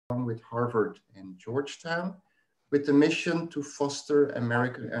with Harvard and Georgetown, with the mission to foster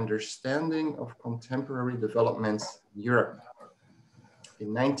American understanding of contemporary developments in Europe.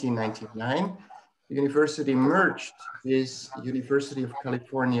 In 1999, the university merged this University of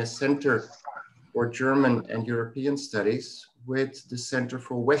California Center for German and European Studies with the Center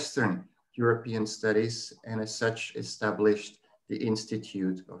for Western European Studies, and as such established the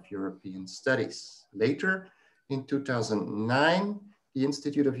Institute of European Studies. Later, in 2009, the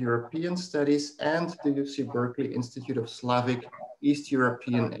Institute of European Studies and the UC Berkeley Institute of Slavic, East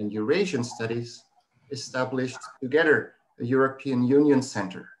European and Eurasian Studies established together a European Union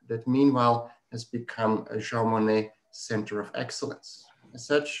Center that meanwhile has become a Jean Monnet Center of Excellence. As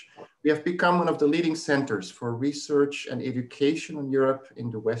such, we have become one of the leading centers for research and education on Europe in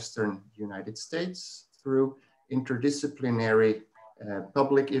the Western United States through interdisciplinary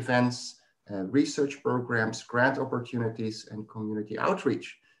public events, research programs, grant opportunities, and community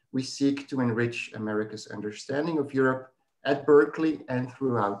outreach. We seek to enrich America's understanding of Europe at Berkeley and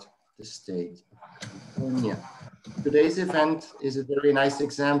throughout the state of California. Today's event is a very nice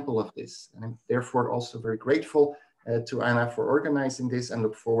example of this, and I'm therefore also very grateful to Anna for organizing this and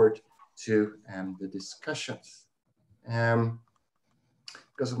look forward to the discussions.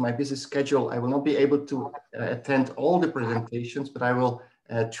 Because of my busy schedule, I will not be able to attend all the presentations, but I will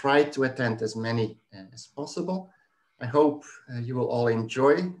try to attend as many as possible. I hope you will all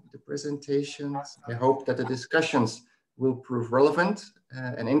enjoy the presentations. I hope that the discussions will prove relevant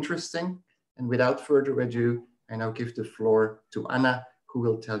and interesting. And without further ado, I now give the floor to Anna, who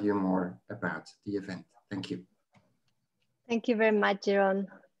will tell you more about the event. Thank you. Thank you very much, Jeroen.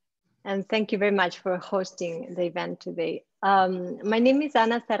 And thank you very much for hosting the event today. My name is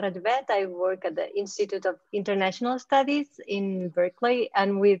Anna Serra-Llobet. I work at the Institute of International Studies in Berkeley.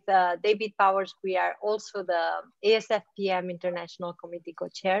 And with David Powers, we are also the ASFPM International Committee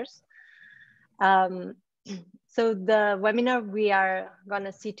co-chairs. So the webinar we are going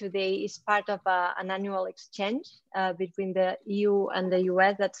to see today is part of an annual exchange between the EU and the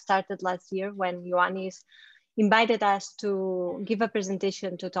US that started last year when Ioannis invited us to give a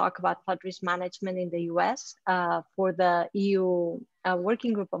presentation to talk about flood risk management in the US for the EU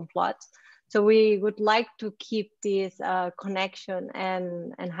Working Group on Floods. So we would like to keep this connection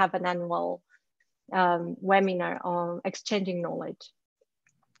and have an annual webinar on exchanging knowledge.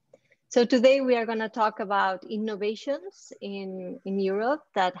 So today we are going to talk about innovations in Europe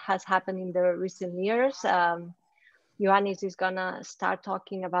that has happened in the recent years. Ioannis is going to start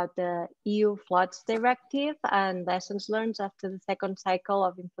talking about the EU Floods Directive and lessons learned after the second cycle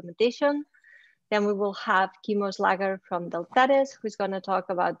of implementation. Then we will have Kymo Slager from Deltares, who's going to talk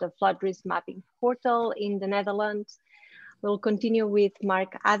about the flood risk mapping portal in the Netherlands. We'll continue with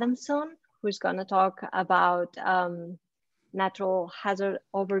Mark Adamson, who's going to talk about natural hazard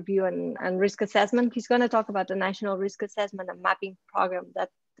overview and risk assessment. He's going to talk about the national risk assessment and mapping program that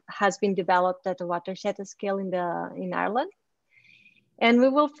has been developed at a watershed scale in Ireland. And we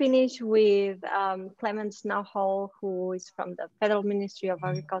will finish with Clemens Neuhold, who is from the Federal Ministry of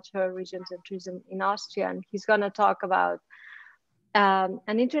Agriculture, Regions and Tourism in Austria. And he's going to talk about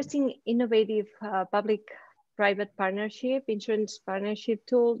an interesting, innovative public-private partnership, insurance partnership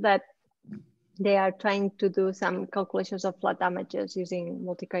tool that they are trying to do some calculations of flood damages using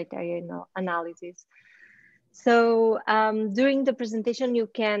multi-criteria analysis. So during the presentation, you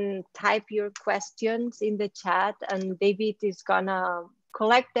can type your questions in the chat and David is gonna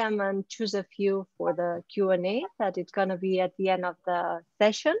collect them and choose a few for the Q&A that it's gonna be at the end of the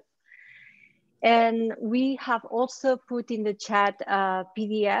session. And we have also put in the chat a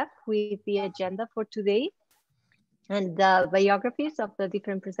PDF with the agenda for today and the biographies of the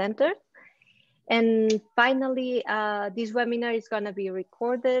different presenters. And finally, this webinar is going to be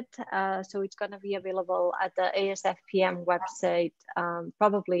recorded, so it's going to be available at the ASFPM website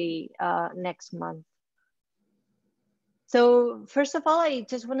probably next month. So first of all, I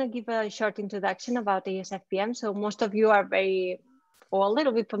just want to give a short introduction about ASFPM. So most of you are a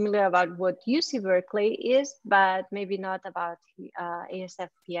little bit familiar about what UC Berkeley is, but maybe not about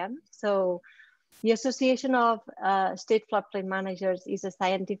ASFPM. So the Association of State Floodplain Managers is a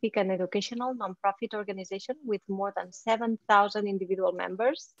scientific and educational nonprofit organization with more than 7,000 individual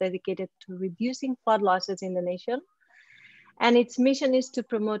members dedicated to reducing flood losses in the nation. And its mission is to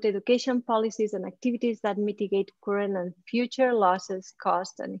promote education policies and activities that mitigate current and future losses,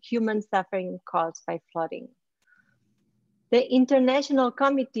 costs, and human suffering caused by flooding. The International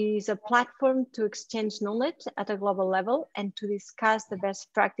Committee is a platform to exchange knowledge at a global level and to discuss the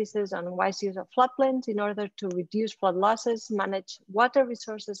best practices on wise use of floodplains in order to reduce flood losses, manage water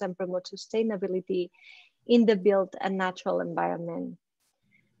resources, and promote sustainability in the built and natural environment.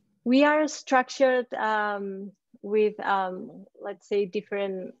 We are structured with, let's say,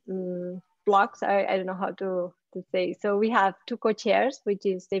 different blocks. I don't know how to say. So we have 2 co-chairs, which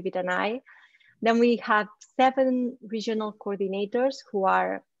is David and I. Then we have 7 regional coordinators who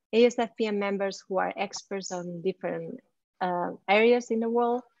are ASFPM members who are experts on different areas in the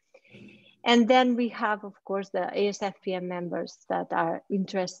world. And then we have, of course, the ASFPM members that are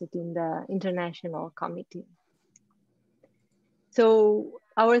interested in the international committee. So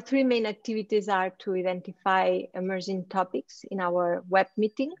our 3 main activities are to identify emerging topics in our web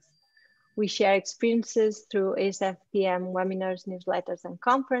meetings. We share experiences through ASFPM webinars, newsletters, and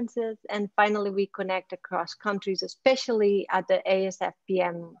conferences. And finally, we connect across countries, especially at the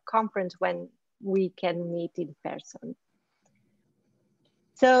ASFPM conference when we can meet in person.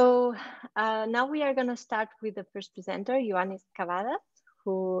 So now we are going to start with the first presenter, Ioannis Kavvadas,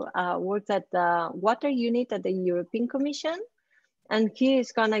 who works at the water unit at the European Commission. And he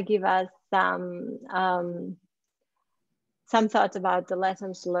is going to give us some thoughts about the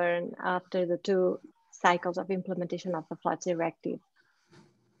lessons learned after the 2 cycles of implementation of the Floods Directive.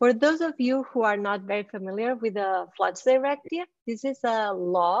 For those of you who are not very familiar with the Floods Directive, this is a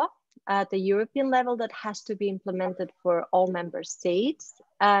law at the European level that has to be implemented for all member states.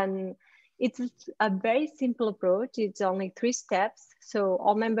 And it's a very simple approach. It's only 3 steps. So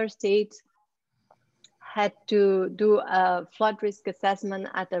all member states had to do a flood risk assessment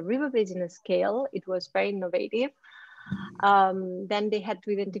at a river basin scale. It was very innovative. Then they had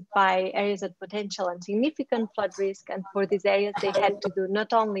to identify areas of potential and significant flood risk. And for these areas, they had to do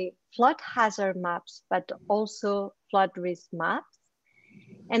not only flood hazard maps, but also flood risk maps.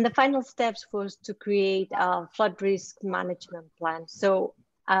 And the final steps was to create a flood risk management plan. So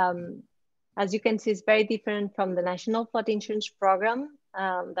as you can see, it's very different from the National Flood Insurance Program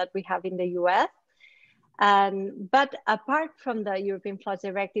that we have in the US. But apart from the European Floods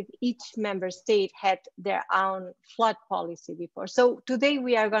Directive, each member state had their own flood policy before. So today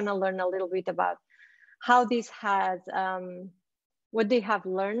we are going to learn a little bit about how this has, what they have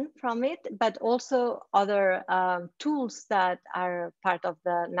learned from it, but also other tools that are part of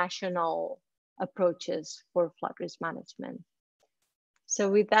the national approaches for flood risk management. So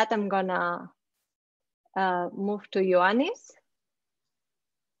with that, I'm going to move to Ioannis.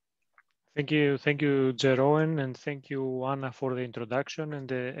 Thank you, Jeroen, and thank you, Anna, for the introduction. And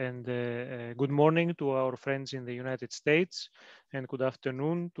good morning to our friends in the United States, and good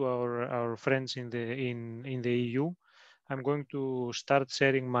afternoon to our friends in the EU. I'm going to start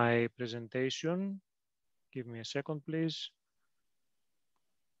sharing my presentation. Give me a second, please.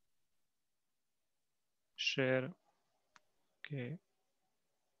 Share. Okay.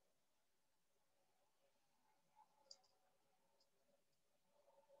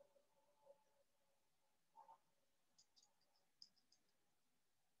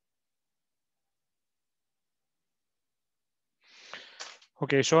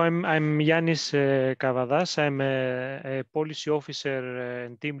 Okay, so I'm Ioannis Kavvadas. I'm a policy officer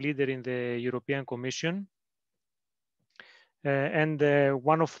and team leader in the European Commission. And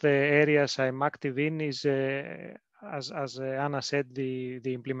one of the areas I'm active in is, as Anna said, the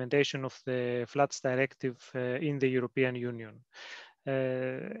implementation of the Floods Directive in the European Union.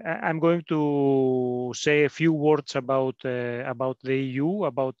 I'm going to say a few words about the EU,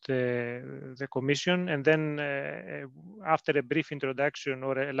 about the Commission, and then after a brief introduction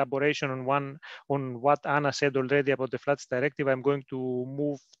or elaboration on what Anna said already about the Floods Directive, I'm going to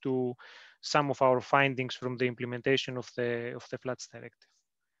move to some of our findings from the implementation of the Floods Directive.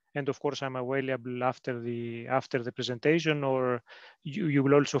 And of course, I'm available after the presentation, or you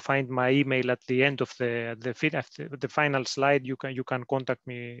will also find my email at the end of the final slide. You can contact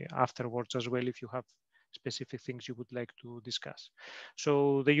me afterwards as well if you have specific things you would like to discuss.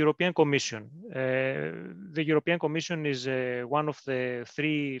 So the European Commission. The European Commission is one of the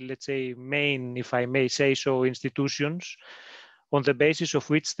 3, let's say, main, if I may say so, institutions on the basis of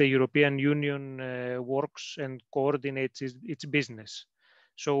which the European Union works and coordinates its business.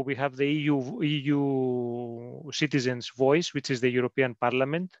 So we have the EU citizens' voice, which is the European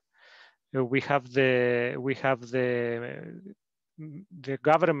Parliament. We have the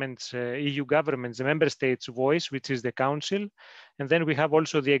governments, EU governments, the member states' voice, which is the Council, and then we have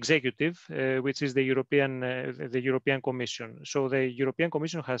also the executive, which is the European Commission. So the European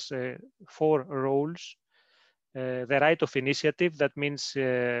Commission has 4 roles. The right of initiative, that means,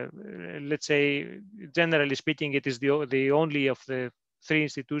 let's say, generally speaking, it is the only of the 3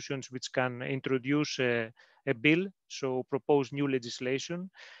 institutions which can introduce a bill, so propose new legislation.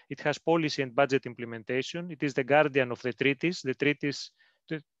 It has policy and budget implementation. It is the guardian of the treaties. The treaties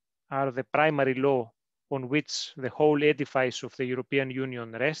are the primary law on which the whole edifice of the European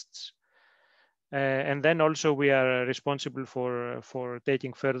Union rests. And then also we are responsible for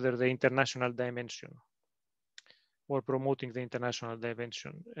taking further the international dimension, or promoting the international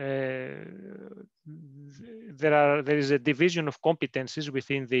dimension. There is a division of competencies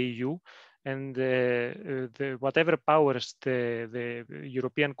within the EU, and whatever powers the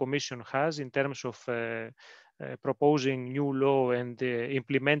European Commission has in terms of proposing new law and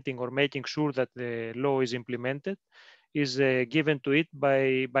implementing or making sure that the law is implemented is given to it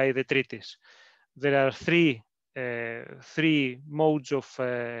by the treaties. There are three modes of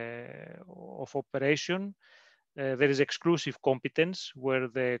operation. There is exclusive competence, where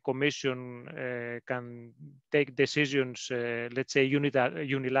the Commission can take decisions, let's say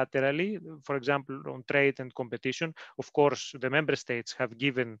unilaterally, for example, on trade and competition. Of course, the member states have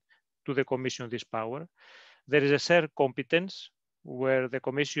given to the Commission this power. There is a shared competence, where the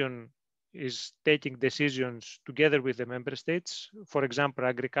Commission is taking decisions together with the member states, for example,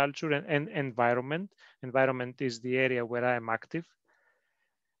 agriculture and environment. Environment is the area where I am active.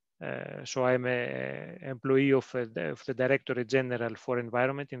 So I'm an employee of the Directorate General for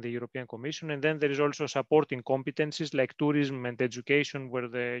Environment in the European Commission. And then there is also supporting competencies like tourism and education, where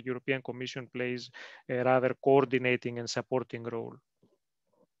the European Commission plays a rather coordinating and supporting role.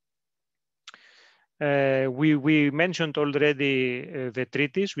 We mentioned already the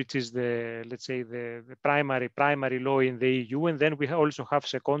treaties, which is let's say the primary law in the EU, and then we also have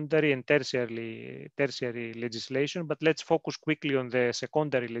secondary and tertiary legislation. But let's focus quickly on the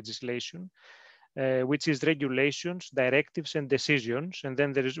secondary legislation, which is regulations, directives, and decisions. And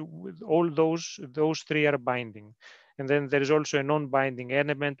then there is all those three are binding. And then there is also a non-binding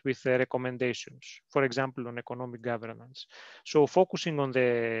element with recommendations, for example, on economic governance. So focusing on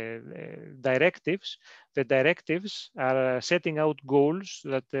the directives are setting out goals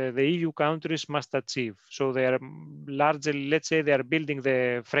that the EU countries must achieve. So they are largely, let's say, they are building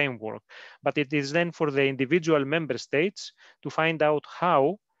the framework, but it is then for the individual member states to find out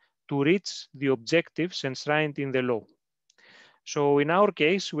how to reach the objectives enshrined in the law. So in our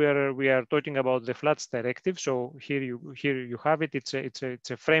case, we are talking about the Floods Directive. So here you have it. It's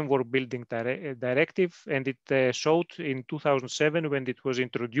a framework building directive, and it showed in 2007 when it was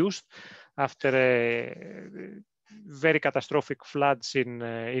introduced after a very catastrophic floods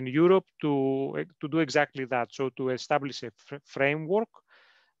in Europe to do exactly that. So to establish a framework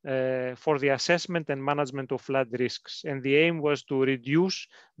for the assessment and management of flood risks, and the aim was to reduce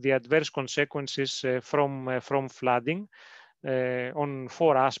the adverse consequences from flooding. On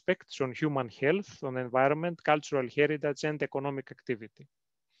four aspects: on human health, on environment, cultural heritage, and economic activity.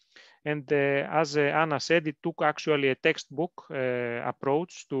 And as Anna said, it took actually a textbook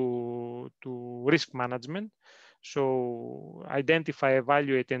approach to risk management. So identify,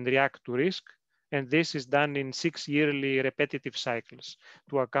 evaluate, and react to risk. And this is done in 6 yearly repetitive cycles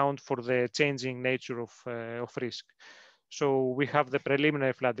to account for the changing nature of risk. So we have the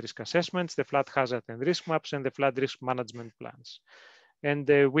preliminary flood risk assessments, the flood hazard and risk maps, and the flood risk management plans. And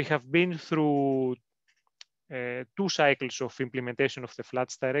we have been through 2 cycles of implementation of the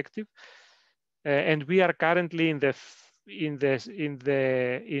Floods Directive, and we are currently in the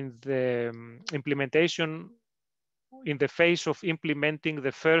implementation, in the phase of implementing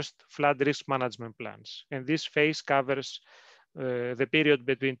the first flood risk management plans. And this phase covers the period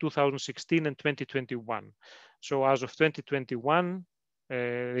between 2016 and 2021. So as of 2021,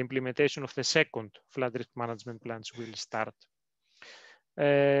 the implementation of the second flood risk management plans will start.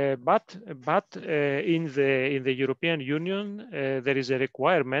 But in the European Union, there is a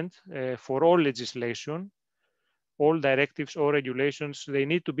requirement for all legislation, all directives or regulations, they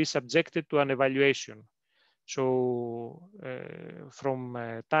need to be subjected to an evaluation. So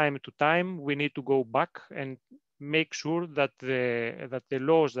from time to time, we need to go back and make sure that the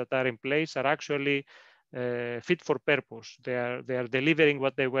laws that are in place are actually fit for purpose. They are delivering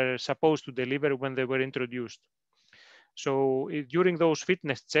what they were supposed to deliver when they were introduced. So during those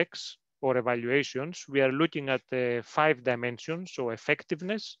fitness checks or evaluations, we are looking at 5 dimensions. So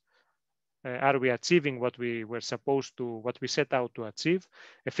effectiveness, are we achieving what we were supposed to, what we set out to achieve?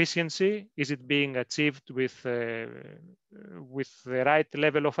 Efficiency, is it being achieved with the right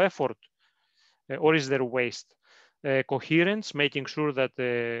level of effort, or is there waste? Coherence, making sure that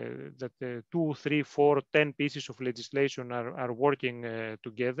the 2, 3, 4, 10 pieces of legislation are working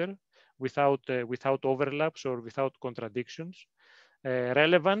together without overlaps or without contradictions.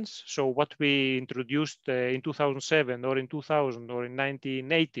 Relevance, so what we introduced in 2007 or in 2000 or in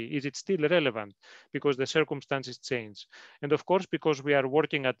 1980, is it still relevant because the circumstances change? And of course, because we are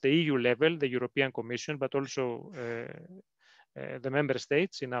working at the EU level, the European Commission, but also the member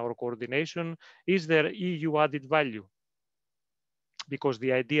states in our coordination, is there EU added value? Because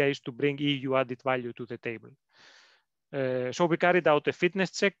the idea is to bring EU added value to the table. So we carried out a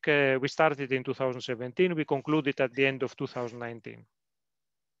fitness check. We started in 2017. We concluded at the end of 2019.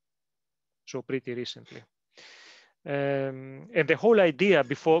 So pretty recently. And the whole idea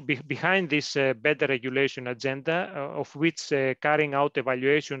behind this better regulation agenda, of which carrying out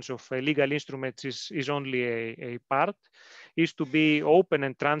evaluations of legal instruments is only a part, is to be open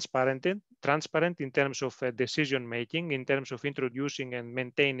and transparent in terms of decision making, in terms of introducing and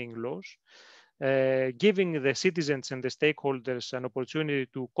maintaining laws, giving the citizens and the stakeholders an opportunity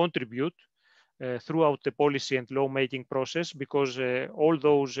to contribute throughout the policy and lawmaking process, because all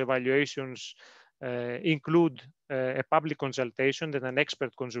those evaluations include a public consultation and an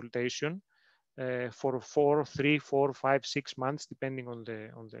expert consultation for 3, 4, 5, 6 months, depending on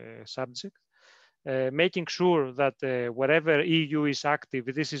the subject. Making sure that wherever EU is active,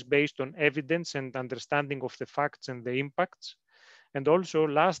 this is based on evidence and understanding of the facts and the impacts. And also,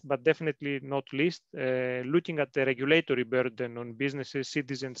 last but definitely not least, looking at the regulatory burden on businesses,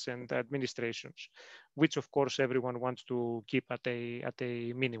 citizens, and administrations, which of course everyone wants to keep at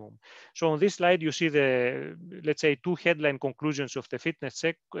a minimum. So on this slide, you see the, let's say, 2 headline conclusions of the fitness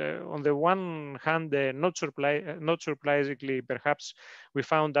check. On the one hand, not surprisingly, perhaps, we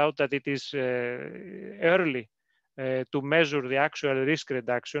found out that it is early to measure the actual risk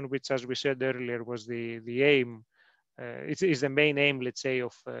reduction, which, as we said earlier, was the aim. Is the main aim, let's say,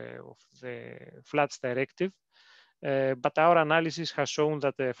 of the Floods Directive. But our analysis has shown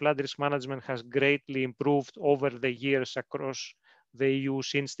that the flood risk management has greatly improved over the years across the EU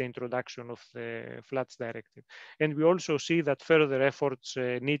since the introduction of the Floods Directive. And we also see that further efforts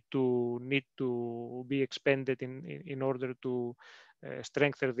need to be expended in order to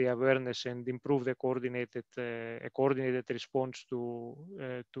strengthen the awareness and improve the coordinated response to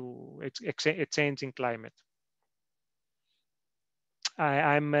a changing climate.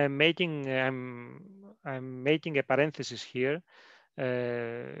 I'm making a parenthesis here.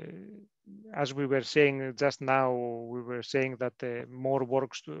 As we were saying just now, we were saying that more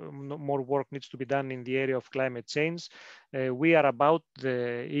work needs to be done in the area of climate change. The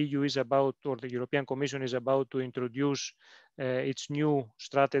EU is about, or the European Commission is about to introduce its new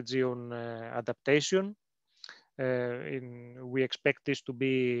strategy on adaptation. We expect this to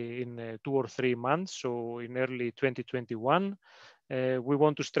be in 2 or 3 months, so in early 2021. We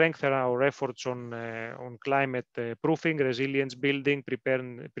want to strengthen our efforts on climate proofing, resilience building,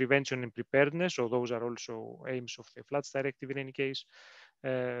 prevention and preparedness. So those are also aims of the Floods Directive in any case.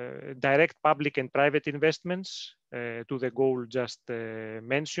 Direct public and private investments to the goal just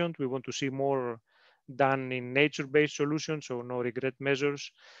mentioned. We want to see more done in nature-based solutions, so no regret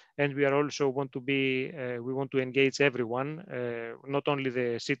measures. And we are also we want to engage everyone, not only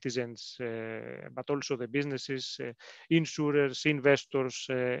the citizens, but also the businesses, insurers, investors,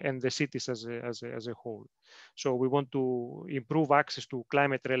 and the cities as a whole. So we want to improve access to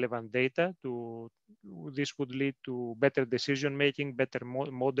climate-relevant data. This would lead to better decision-making, better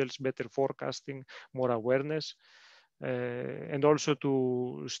models, better forecasting, more awareness. And also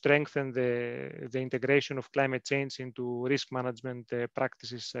to strengthen the integration of climate change into risk management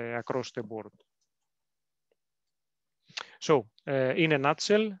practices across the board. So, in a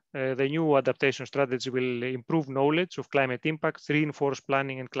nutshell, the new adaptation strategy will improve knowledge of climate impacts, reinforce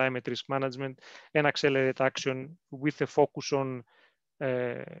planning and climate risk management, and accelerate action with a focus on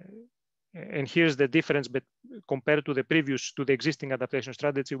and here's the difference, but compared to the existing adaptation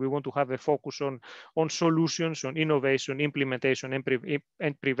strategy, we want to have a focus on solutions, on innovation, implementation,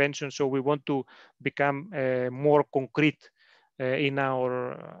 and prevention. So we want to become more concrete in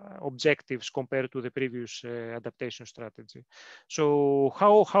our objectives compared to the previous adaptation strategy. So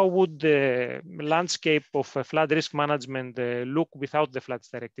how would the landscape of flood risk management look without the Floods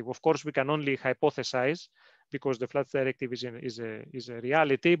Directive? Of course, we can only hypothesize, because the Floods Directive is a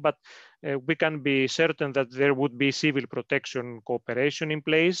reality, but we can be certain that there would be civil protection cooperation in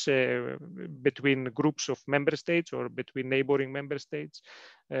place between groups of member states or between neighboring member states.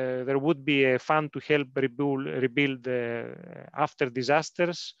 There would be a fund to help rebuild after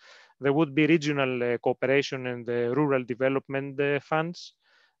disasters. There would be regional cooperation and rural development funds,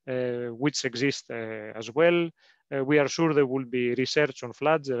 which exist as well. We are sure there will be research on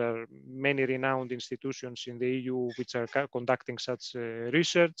floods. There are many renowned institutions in the EU which are conducting such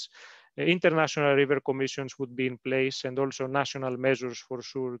research. International river commissions would be in place, and also national measures for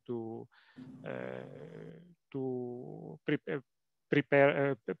sure to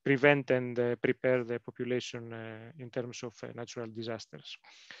prevent and prepare the population in terms of natural disasters.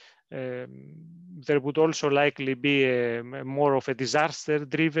 There would also likely be more of a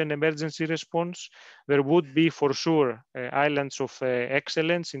disaster-driven emergency response. There would be, for sure, islands of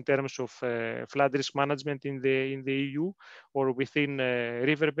excellence in terms of flood risk management in the EU or within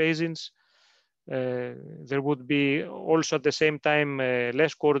river basins. There would be also at the same time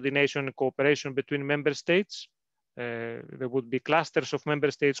less coordination and cooperation between member states. There would be clusters of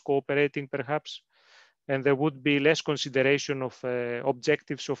member states cooperating perhaps, and there would be less consideration of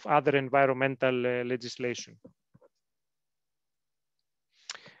objectives of other environmental legislation.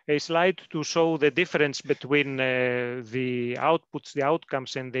 A slide to show the difference between the outputs, the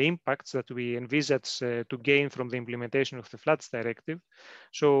outcomes, and the impacts that we envisage to gain from the implementation of the Floods Directive.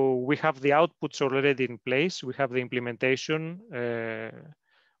 So we have the outputs already in place. We have the implementation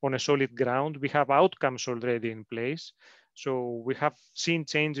on a solid ground. We have outcomes already in place. So we have seen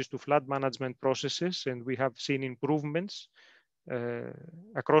changes to flood management processes, and we have seen improvements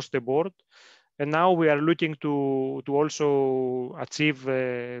across the board. And now we are looking to also achieve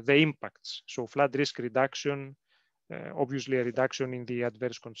the impacts. So flood risk reduction, obviously a reduction in the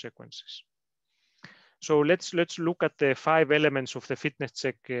adverse consequences. So let's look at the 5 elements of the fitness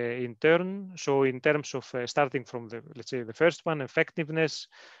check in turn. So in terms of starting from the, let's say the first one, effectiveness,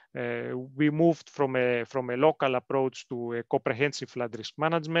 we moved from a local approach to a comprehensive flood risk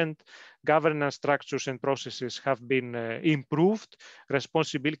management. Governance structures and processes have been improved.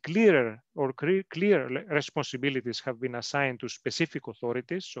 Clear responsibilities have been assigned to specific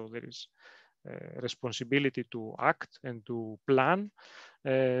authorities. So there is responsibility to act and to plan.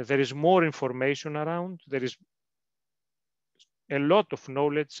 There is more information around. There is a lot of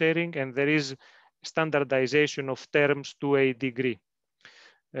knowledge sharing, and there is standardization of terms to a degree.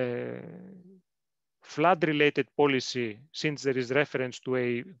 Flood-related policy, since there is reference to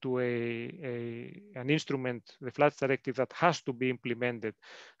an instrument, the Floods Directive, that has to be implemented,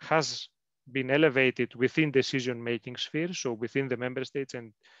 has been elevated within decision-making sphere, so within the member states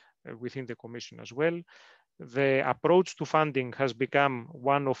and within the Commission as well. The approach to funding has become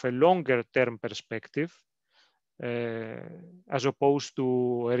one of a longer-term perspective, as opposed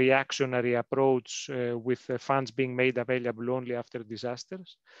to a reactionary approach with funds being made available only after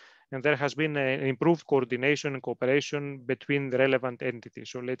disasters. And there has been an improved coordination and cooperation between the relevant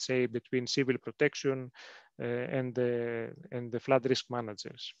entities. So let's say between civil protection and the flood risk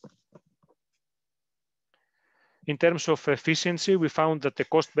managers. In terms of efficiency, we found that the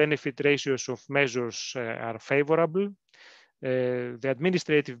cost-benefit ratios of measures are favorable. The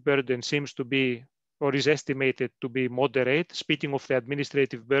administrative burden seems to be, or is estimated to be, moderate. Speaking of the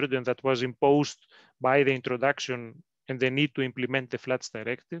administrative burden that was imposed by the introduction and the need to implement the Floods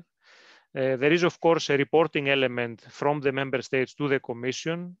Directive. There is, of course, a reporting element from the member states to the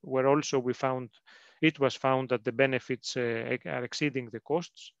Commission, where also it was found that the benefits are exceeding the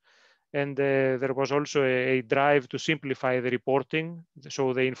costs. And there was also a drive to simplify the reporting.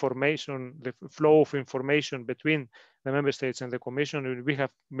 So the flow of information between the member states and the Commission, we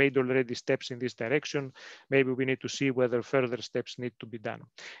have made already steps in this direction. Maybe we need to see whether further steps need to be done.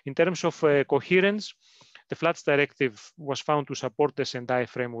 In terms of coherence, the Floods Directive was found to support the Sendai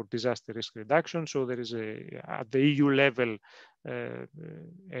framework disaster risk reduction. So there is at the EU level a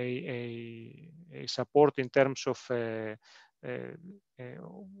support in terms of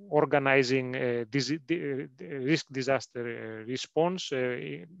organizing risk disaster response,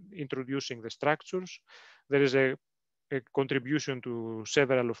 introducing the structures. There is a contribution to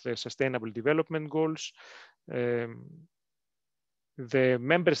several of the sustainable development goals. The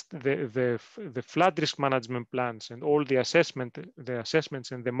flood risk management plans and all the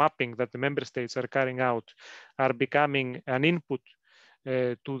assessments and the mapping that the member states are carrying out are becoming an input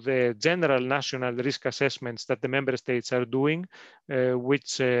to the general national risk assessments that the member states are doing,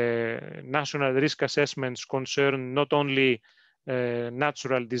 which national risk assessments concern not only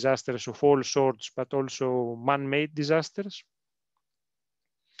natural disasters of all sorts, but also man-made disasters.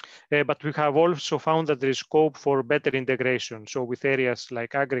 But we have also found that there is scope for better integration. So with areas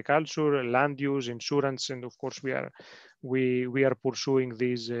like agriculture, land use, insurance, and of course we are pursuing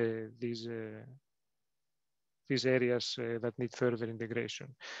these areas that need further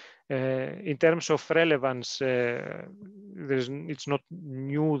integration. In terms of relevance, it's not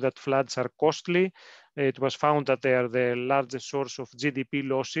new that floods are costly. It was found that they are the largest source of GDP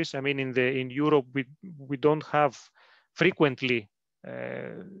losses. I mean, in Europe, we don't have frequently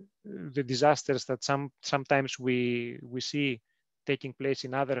the disasters that sometimes we see taking place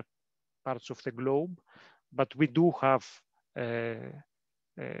in other parts of the globe, but we do have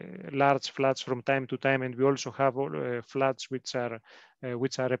large floods from time to time, and we also have floods which are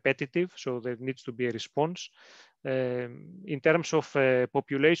repetitive, so there needs to be a response. In terms of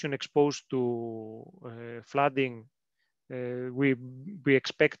population exposed to flooding, we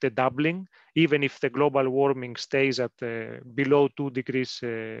expect a doubling, even if the global warming stays at below 2 degrees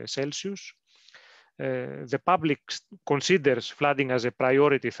Celsius. The public considers flooding as a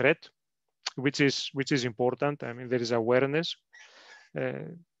priority threat, which is important. I mean, there is awareness.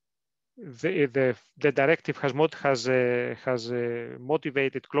 The directive has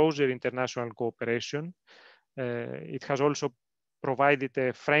motivated closer international cooperation. It has also provided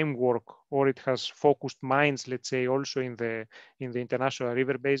a framework, or it has focused minds, let's say, also in the international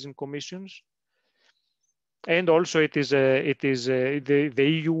river basin commissions. And also it is the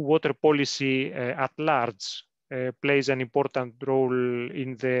EU water policy at large plays an important role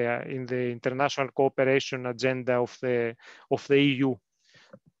in the international cooperation agenda of the EU.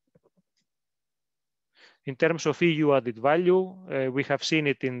 In terms of EU added value, we have seen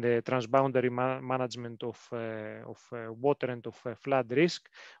it in the transboundary management of water and of flood risk.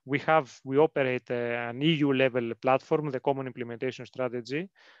 We operate an EU level platform, the Common Implementation Strategy,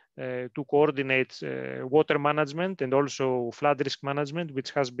 to coordinate water management and also flood risk management, which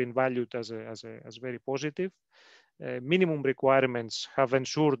has been valued as very positive. Minimum requirements have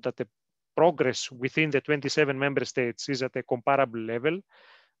ensured that the progress within the 27 member states is at a comparable level.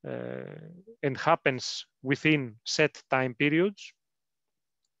 And happens within set time periods.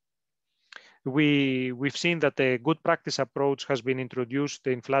 We've seen that a good practice approach has been introduced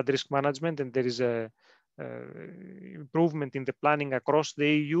in flood risk management, and there is a improvement in the planning across the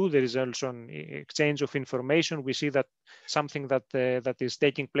EU. There is also an exchange of information. We see that something that is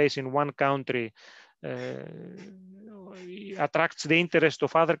taking place in one country attracts the interest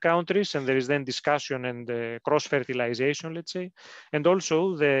of other countries, and there is then discussion and cross-fertilization, let's say. And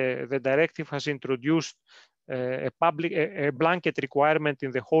also the directive has introduced a blanket requirement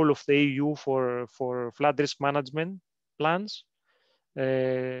in the whole of the EU for flood risk management plans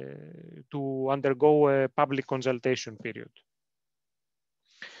to undergo a public consultation period.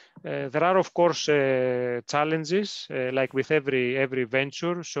 There are, of course, challenges, like with every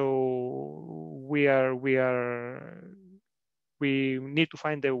venture. So we need to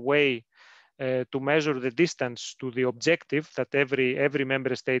find a way to measure the distance to the objective that every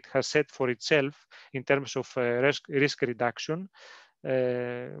member state has set for itself in terms of risk reduction,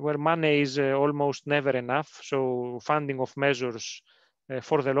 where money is almost never enough. So funding of measures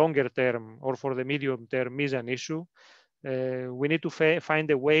for the longer term or for the medium term is an issue. We need to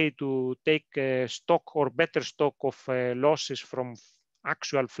find a way to take stock or better stock of losses from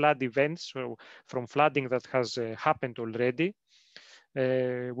actual flood events, so from flooding that has happened already.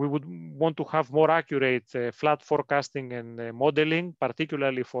 We would want to have more accurate flood forecasting and modeling,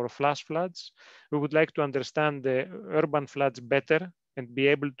 particularly for flash floods. We would like to understand the urban floods better and be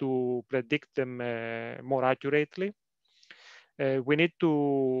able to predict them more accurately. We need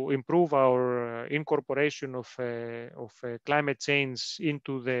to improve our incorporation of climate change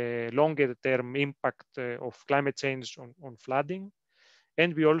into the longer term impact of climate change on flooding.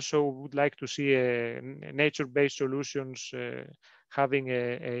 And we also would like to see nature-based solutions having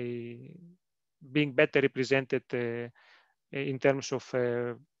being better represented in terms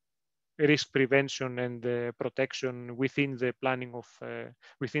of risk prevention and protection within the planning of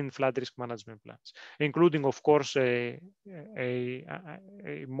within flood risk management plans, including, of course, a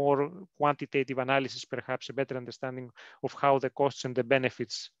more quantitative analysis, perhaps a better understanding of how the costs and the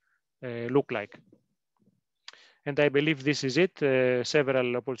benefits look like. And I believe this is it.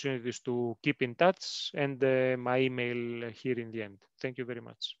 Several opportunities to keep in touch, and my email here in the end. Thank you very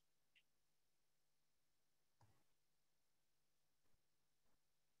much.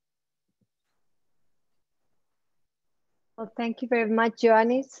 Well, thank you very much,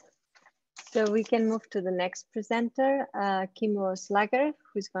 Ioannis. So we can move to the next presenter, Kymo Slager,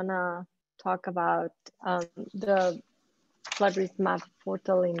 who's gonna talk about the flood risk map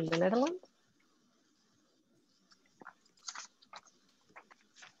portal in the Netherlands.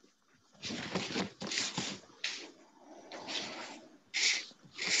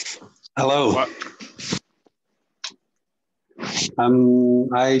 Hello.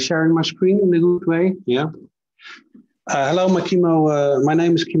 I sharing my screen in a good way? Yeah. Hello, my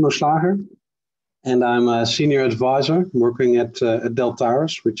name is Kymo Slager, and I'm a senior advisor working at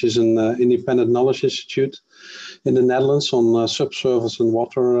Deltares, which is an independent knowledge institute in the Netherlands on subsurface and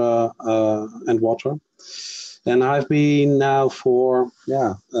water. And I've been now for,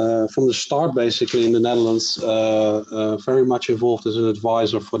 from the start, basically, in the Netherlands, very much involved as an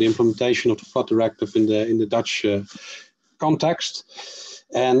advisor for the implementation of the Flood Directive in the Dutch context.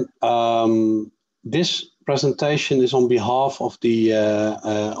 And this presentation is on behalf of the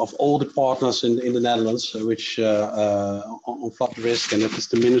of all the partners in the Netherlands, which on flood risk, and that is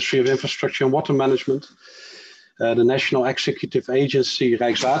the Ministry of Infrastructure and Water Management, the National Executive Agency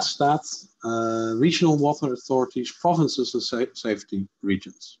Rijkswaterstaat, regional water authorities, provinces, and safety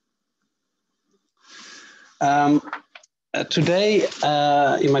regions. Today,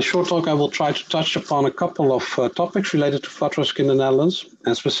 in my short talk, I will try to touch upon a couple of topics related to flood risk in the Netherlands,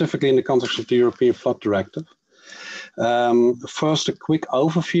 and specifically in the context of the European Flood Directive. First, a quick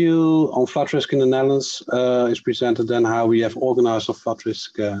overview on flood risk in the Netherlands is presented, then how we have organized our flood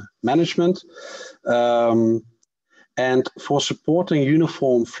risk management. And for supporting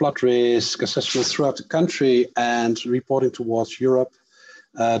uniform flood risk assessment throughout the country and reporting towards Europe,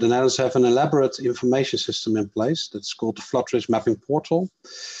 the Netherlands have an elaborate information system in place that's called the Flood Risk Mapping Portal.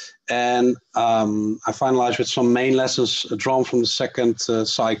 And I finalized with some main lessons drawn from the second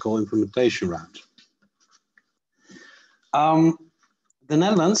cycle implementation round. The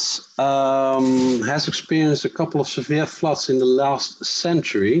Netherlands has experienced a couple of severe floods in the last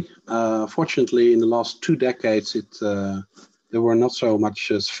century. Fortunately, in the last 2 decades, there were not so much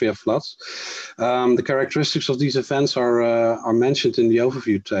severe floods. The characteristics of these events are mentioned in the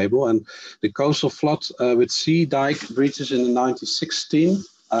overview table, and the coastal flood with sea dike breaches in 1916,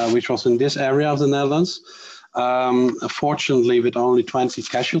 which was in this area of the Netherlands, fortunately with only 20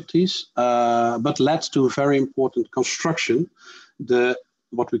 casualties, but led to a very important construction,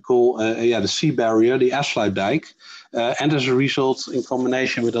 what we call the sea barrier, the Afsluitdijk, and as a result, in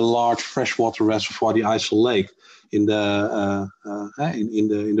combination with a large freshwater reservoir, the IJssel Lake, in the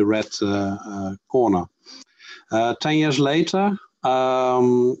red corner. 10 years later,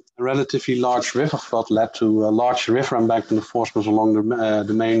 a relatively large river flood led to a large river embankment enforcement along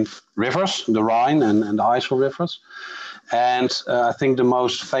the main rivers, the Rhine and the IJssel rivers. And I think the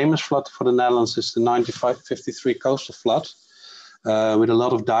most famous flood for the Netherlands is the 1953 coastal flood, with a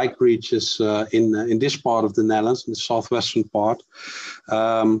lot of dike breaches in this part of the Netherlands, in the southwestern part.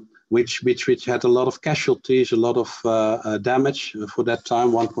 Which had a lot of casualties, a lot of damage for that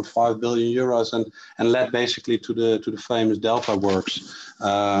time, 1.5 billion euros, and led basically to the famous Delta works,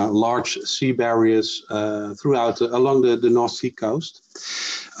 large sea barriers along the North Sea coast.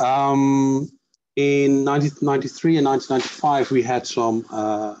 In 1993 and 1995, we had some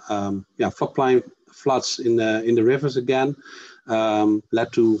floodplain floods in the rivers again.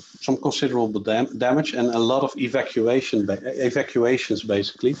 Led to some considerable damage and a lot of evacuations,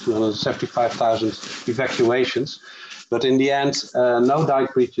 basically, 275,000 evacuations. But in the end, no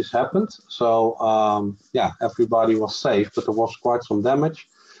dike breaches happened. So, everybody was safe, but there was quite some damage.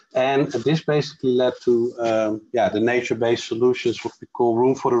 And this basically led to, the nature-based solutions, what we call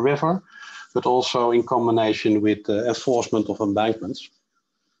room for the river, but also in combination with enforcement of embankments.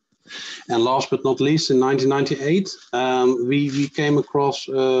 And last but not least, in 1998, we came across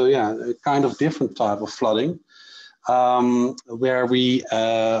a kind of different type of flooding, where we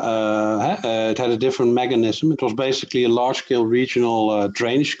it had a different mechanism. It was basically a large-scale regional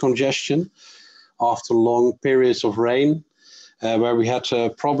drainage congestion after long periods of rain, where we had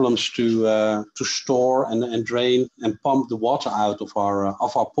problems to store and drain and pump the water out of our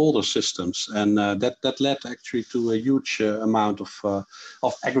polder systems, and that led actually to a huge amount of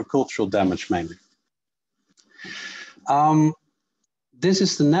agricultural damage, mainly. This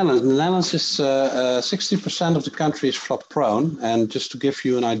is the Netherlands. The Netherlands is 60% of the country is flood prone, and just to give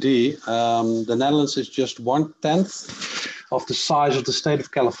you an idea, the Netherlands is just 1/10 of the size of the state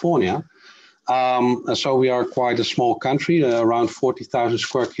of California. So we are quite a small country, around 40,000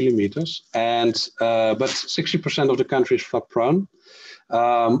 square kilometers, and but 60% of the country is flood prone.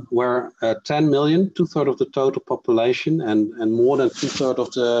 Where 10 million, 2/3 of the total population, and more than 2/3 of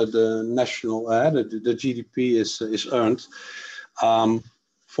the national the GDP is earned.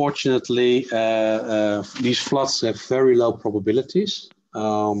 Fortunately, these floods have very low probabilities.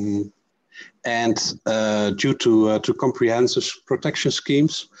 And due to comprehensive protection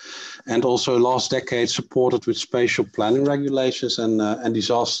schemes, and also last decade supported with spatial planning regulations and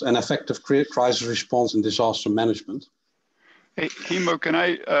disaster and effective crisis response and disaster management. Hey, Kymo, can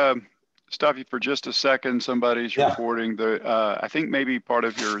I stop you for just a second? Somebody's reporting I think maybe part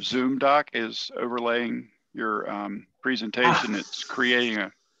of your Zoom doc is overlaying your presentation. It's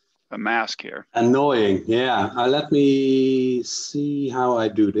creating a mask here. Annoying, yeah. Let me see how I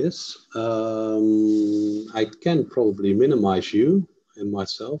do this. I can probably minimize you and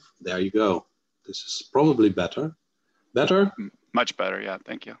myself. There you go. This is probably better. Better? Much better, yeah.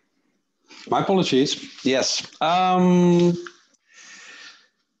 Thank you. My apologies. Yes.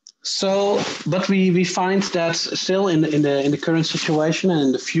 But we find that still in the current situation and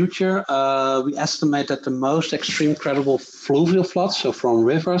in the future, we estimate that the most extreme credible fluvial floods, so from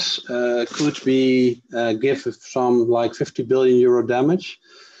rivers, could be give some like 50 billion euro damage,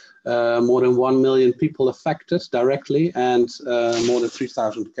 more than 1 million people affected directly, and more than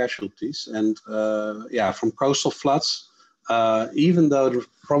 3,000 casualties. And yeah, from coastal floods, even though the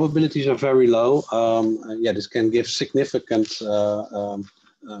probabilities are very low, yeah, this can give significant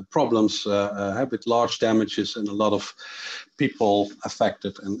problems with large damages and a lot of people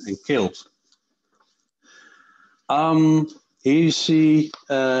affected and killed. Here you see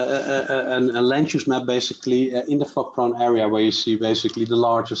a land use map basically in the flood-prone area, where you see basically the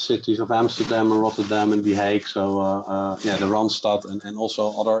largest cities of Amsterdam and Rotterdam and The Hague. So yeah, the Randstad and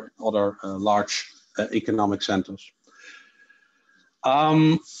also other large economic centers.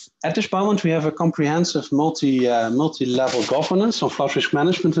 At this moment, we have a comprehensive multi-level governance on flood risk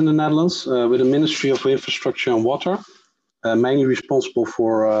management in the Netherlands, with a Ministry of Infrastructure and Water, mainly responsible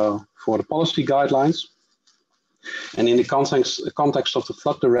for the policy guidelines. And in the context of the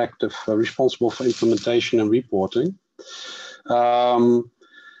Flood Directive, responsible for implementation and reporting.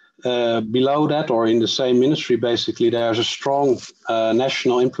 Below that, or in the same ministry, basically, there's a strong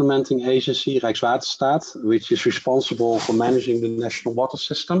national implementing agency, Rijkswaterstaat, which is responsible for managing the national water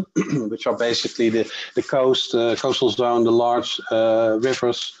system, which are basically the coastal zone, the large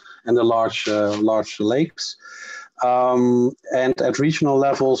rivers, and the large lakes. And at regional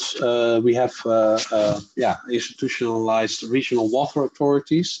levels, we have institutionalized regional water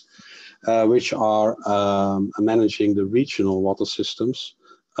authorities, which are managing the regional water systems,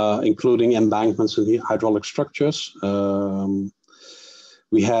 including embankments and hydraulic structures.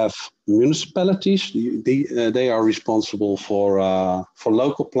 We have municipalities. They are responsible for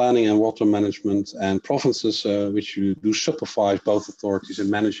local planning and water management, and provinces, which do supervise both authorities in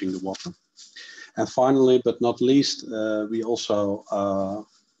managing the water. And finally, but not least, we also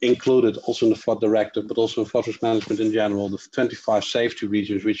included also in the Flood Directive, but also in flood risk management in general, the 25 safety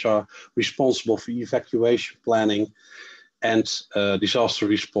regions, which are responsible for evacuation planning and disaster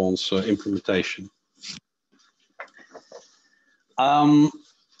response implementation.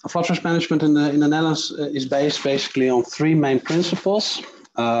 Flood risk management in the Netherlands is based basically on three main principles.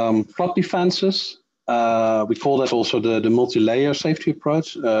 Flood defenses. We call that also the multi-layer safety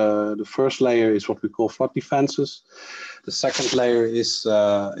approach. The first layer is what we call flood defenses. The second layer is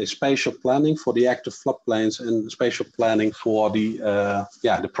spatial planning for the active floodplains and spatial planning for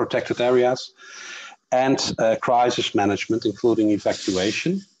the protected areas, and crisis management, including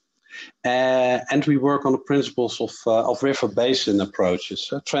evacuation. And we work on the principles of river basin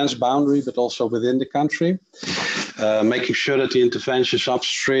approaches, transboundary, but also within the country, making sure that the interventions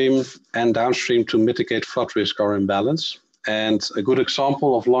upstream and downstream to mitigate flood risk are in balance. And a good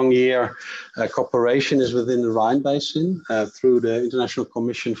example of long-year cooperation is within the Rhine Basin through the International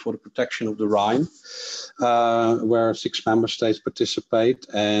Commission for the Protection of the Rhine, where 6 member states participate.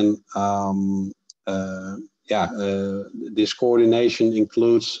 And this coordination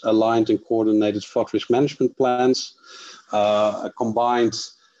includes aligned and coordinated flood risk management plans, a combined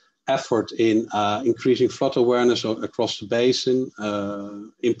effort in increasing flood awareness across the basin,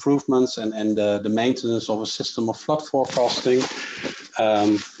 improvements and the maintenance of a system of flood forecasting.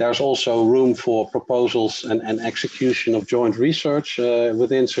 There's also room for proposals and execution of joint research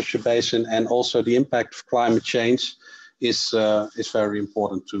within such a basin, and also the impact of climate change is very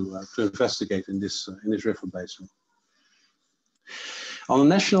important to investigate in this river basin. On a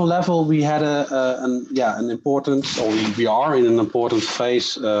national level, we had an important, or we are in an important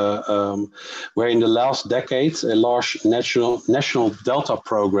phase where in the last decade a large national Delta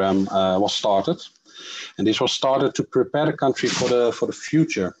program was started, and this was started to prepare the country for the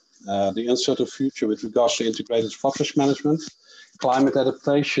future, the uncertain future with regards to integrated flood risk management, climate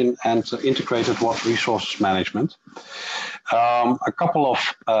adaptation, and integrated water resources management. A couple of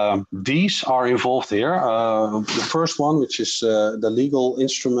Ds are involved here. The first one, which is the legal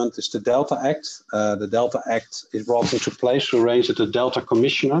instrument, is the Delta Act. The Delta Act is brought into place to arrange that the Delta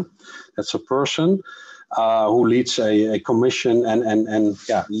Commissioner, that's a person who leads a commission and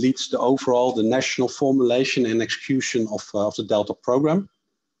leads the national formulation and execution of the Delta program.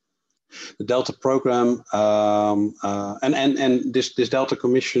 The Delta program and this Delta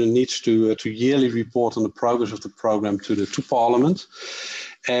Commissioner needs to yearly report on the progress of the program to Parliament,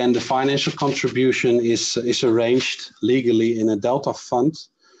 and the financial contribution is arranged legally in a Delta fund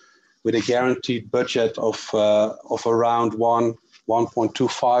with a guaranteed budget of around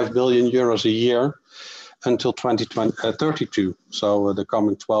 1.25 billion euros a year until 2032, so the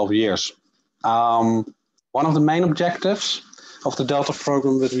coming 12 years. One of the main objectives of the Delta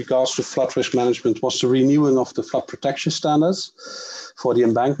program with regards to flood risk management was the renewing of the flood protection standards for the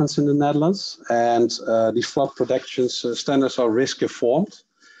embankments in the Netherlands. And these flood protection standards are risk informed,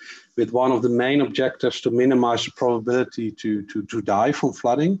 with one of the main objectives to minimize the probability to die from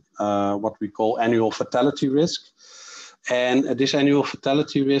flooding, what we call annual fatality risk. And this annual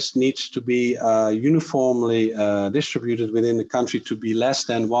fatality risk needs to be uniformly distributed within the country to be less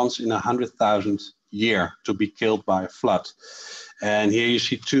than once in 100,000 year to be killed by a flood. And here you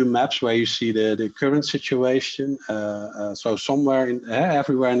see two maps where you see the current situation. So somewhere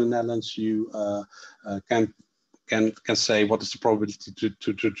everywhere in the Netherlands, you can say what is the probability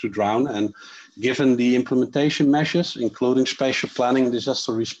to drown. And given the implementation measures, including spatial planning,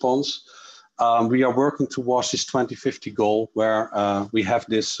 disaster response, we are working towards this 2050 goal where we have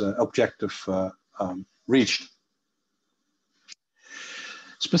this objective reached.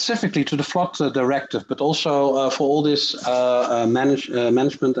 Specifically to the Flood Directive, but also for all this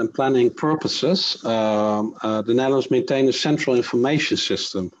management and planning purposes, the Netherlands maintain a central information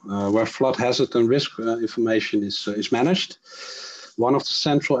system where flood hazard and risk information is managed. One of the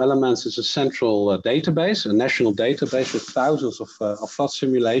central elements is a central database, a national database with thousands of flood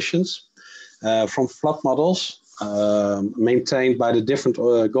simulations from flood models maintained by the different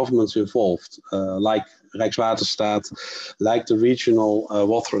governments involved, like Rijkswaterstaat, like the regional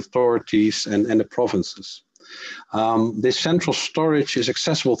water authorities and the provinces. This central storage is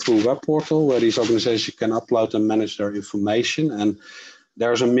accessible through a web portal where these organizations can upload and manage their information. And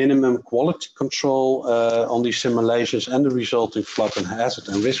there's a minimum quality control on these simulations and the resulting flood and hazard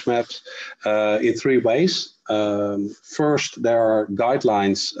and risk maps in three ways. First, there are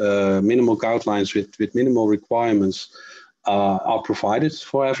guidelines, minimal guidelines with minimal requirements are provided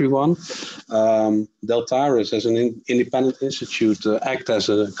for everyone. Deltares, as an independent institute, act as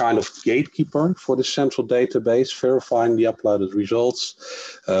a kind of gatekeeper for the central database, verifying the uploaded results,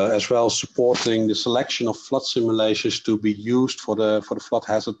 as well as supporting the selection of flood simulations to be used for the flood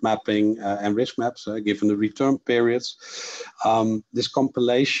hazard mapping and risk maps, given the return periods. This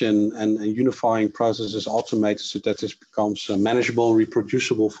compilation and unifying process is automated so that this becomes manageable and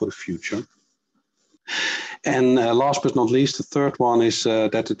reproducible for the future. And last but not least, the third one is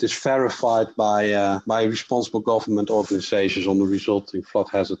that it is verified by responsible government organizations on the resulting flood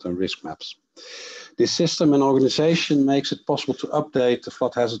hazard and risk maps. This system and organization makes it possible to update the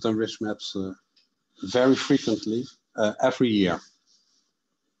flood hazard and risk maps very frequently, every year.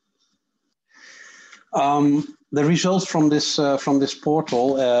 The results from this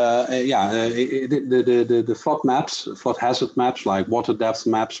portal, the flood maps, flood hazard maps like water depth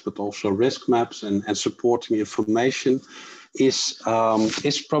maps, but also risk maps and supporting information is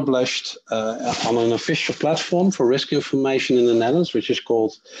published on an official platform for risk information in the Netherlands, which is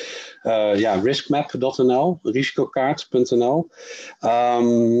called riskmap.nl, risicokaart.nl,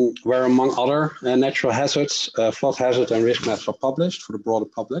 where among other natural hazards, flood hazard and risk maps are published for the broader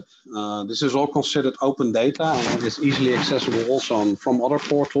public. This is all considered open data and is easily accessible also from other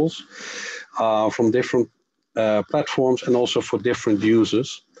portals, from different platforms and also for different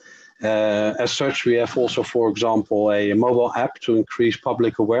users. As such, we have also, for example, a mobile app to increase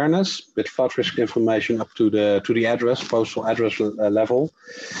public awareness with flood risk information up to the address, postal address level.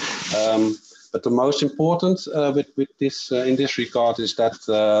 But the most important with this in this regard is that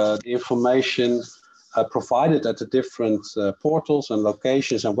the information provided at the different portals and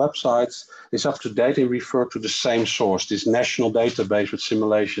locations and websites is up to date and refer to the same source, this national database with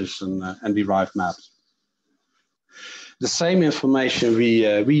simulations and derived maps. The same information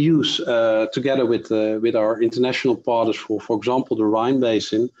we use together with our international partners for example, the Rhine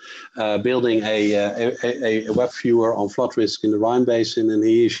Basin, building a web viewer on flood risk in the Rhine Basin, and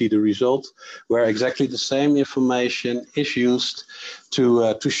here you see the result where exactly the same information is used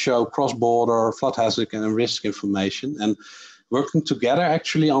to show cross-border flood hazard and risk information. And working together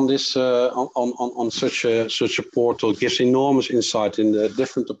actually on this on such a portal gives enormous insight in the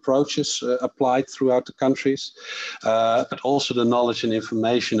different approaches applied throughout the countries, but also the knowledge and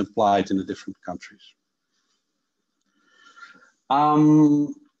information applied in the different countries.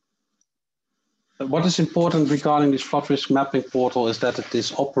 What is important regarding this flood risk mapping portal is that it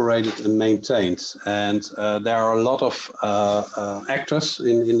is operated and maintained. And there are a lot of actors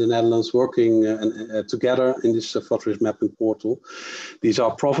in the Netherlands working together in this flood risk mapping portal. These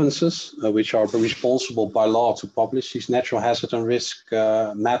are provinces which are responsible by law to publish these natural hazard and risk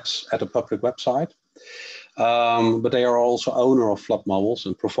maps at a public website. But they are also owner of flood models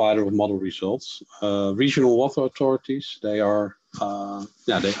and provider of model results. Regional water authorities, they own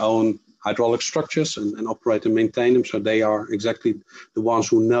hydraulic structures and operate and maintain them, so they are exactly the ones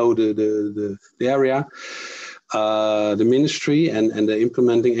who know the area. the ministry and the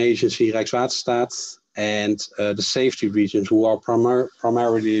implementing agency Rijkswaterstaat, and the safety regions, who are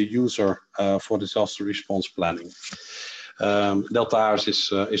primarily a user for disaster response planning. Deltares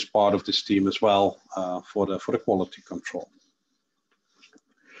is part of this team as well for the quality control.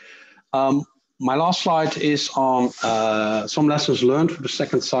 My last slide is on some lessons learned for the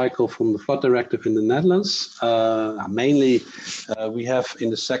second cycle from the flood directive in the Netherlands. Mainly, we have in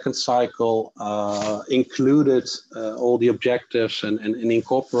the second cycle included all the objectives and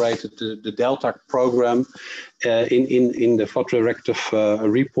incorporated the Delta program in the flood directive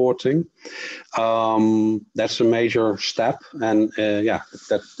reporting. That's a major step, and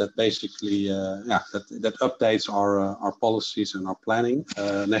that basically that updates our policies and our planning,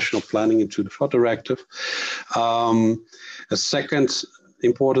 national planning into the flood directive. A second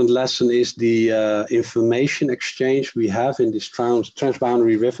important lesson is the information exchange we have in these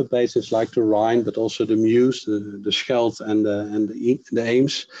transboundary river basins like the Rhine, but also the Meuse, the Scheldt, and the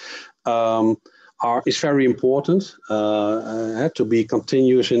Eems. Is very important to be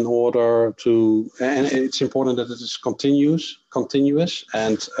continuous in order to, and it's important that it is continuous,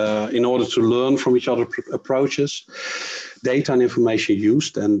 and in order to learn from each other's approaches, data and information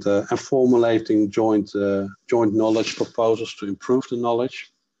used, and formulating joint knowledge proposals to improve the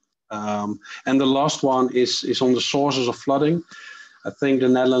knowledge. And the last one is on the sources of flooding. I think the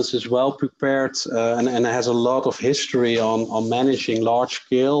Netherlands is well prepared and has a lot of history on managing large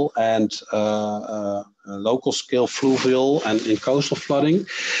scale and local scale fluvial and coastal flooding.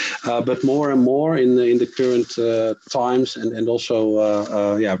 But more and more in the current times and also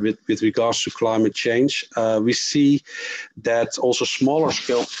with regards to climate change, we see that also smaller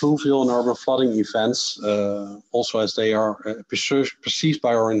scale fluvial and urban flooding events, also as they are perceived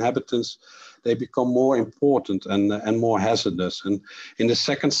by our inhabitants, they become more important and more hazardous. And in the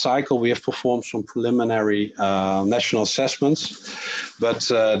second cycle, we have performed some preliminary national assessments, but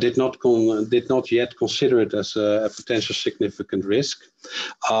did not yet consider it as a potential significant risk.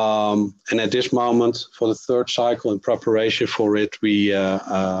 And at this moment, for the third cycle, in preparation for it, we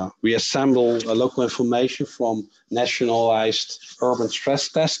assemble local information from nationalized urban stress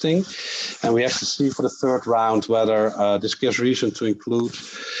testing, and we have to see for the third round whether this gives reason to include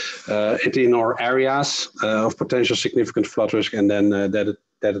it in our areas of potential significant flood risk, and then that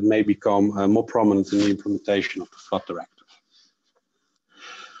it may become more prominent in the implementation of the flood directive.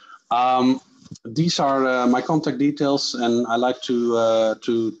 These are my contact details, and I like to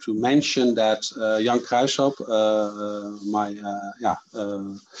mention that Jan Kruishoop,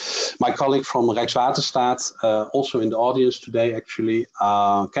 my colleague from Rijkswaterstaat, also in the audience today, actually,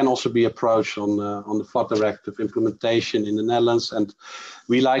 can also be approached on the flood directive implementation in the Netherlands. And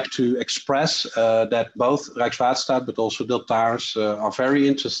we like to express that both Rijkswaterstaat but also Deltares are very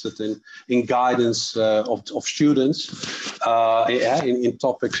interested in guidance of students in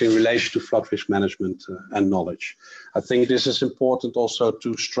topics in relation to flood risk management and knowledge. I think this is important also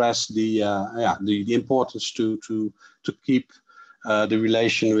to stress the importance to keep the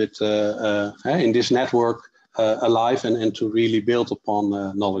relation with in this network alive and to really build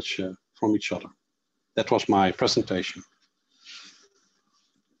upon knowledge from each other. That was my presentation.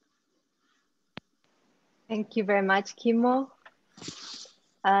 Thank you very much, Kymo.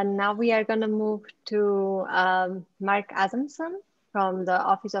 Now we are going to move to Mark Adamson from the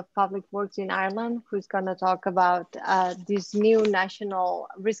Office of Public Works in Ireland, who's going to talk about this new national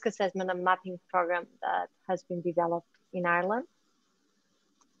risk assessment and mapping program that has been developed in Ireland.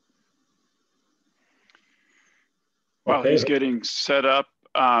 While he's getting set up,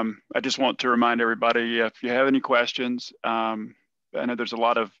 I just want to remind everybody, if you have any questions, I know there's a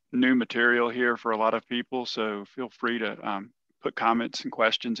lot of new material here for a lot of people, so feel free to put comments and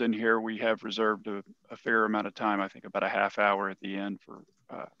questions in here. We have reserved a fair amount of time, I think about a half hour at the end for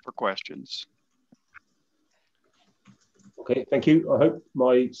questions. Okay, thank you. I hope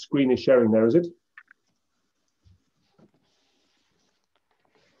my screen is sharing there, is it?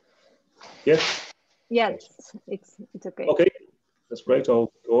 Yes? Yes, it's okay. Okay, that's great.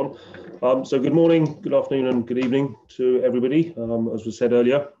 I'll go on. So good morning, good afternoon, and good evening to everybody. As was said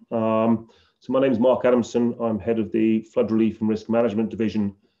earlier, so my name is Mark Adamson. I'm head of the Flood Relief and Risk Management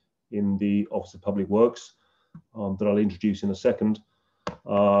Division in the Office of Public Works that I'll introduce in a second.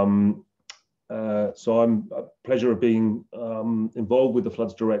 So I'm a pleasure of being involved with the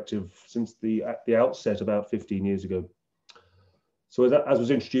Floods Directive since at the outset about 15 years ago. So as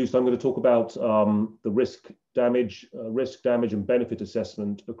was introduced, I'm going to talk about the risk damage and benefit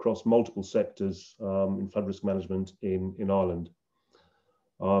assessment across multiple sectors in flood risk management in Ireland.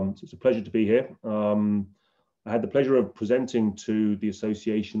 So it's a pleasure to be here. I had the pleasure of presenting to the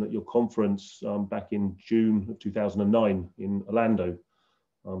association at your conference back in June of 2009 in Orlando.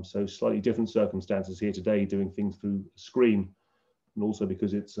 So slightly different circumstances here today, doing things through a screen, and also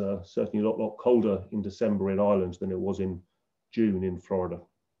because it's certainly a lot colder in December in Ireland than it was in June in Florida.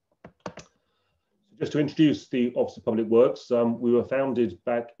 So just to introduce the Office of Public Works, we were founded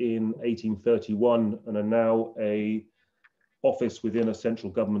back in 1831 and are now an office within a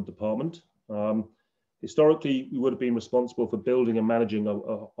central government department. Historically, we would have been responsible for building and managing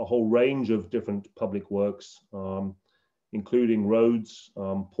a whole range of different public works, including roads,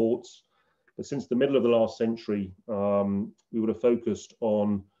 ports. But since the middle of the last century, we would have focused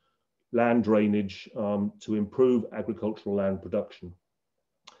on land drainage to improve agricultural land production.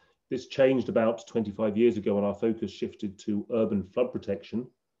 This changed about 25 years ago, and our focus shifted to urban flood protection.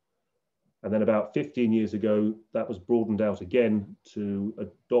 And then about 15 years ago, that was broadened out again to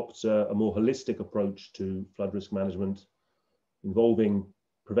adopt a more holistic approach to flood risk management, involving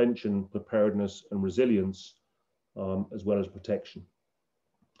prevention, preparedness, and resilience, as well as protection.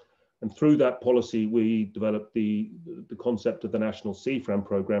 And through that policy, we developed the concept of the National CFRAM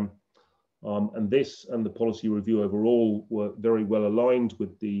Programme. And this and the policy review overall were very well aligned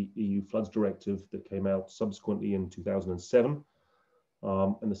with the EU Floods Directive that came out subsequently in 2007.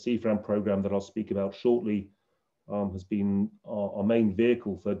 And the CFRAM programme that I'll speak about shortly has been our main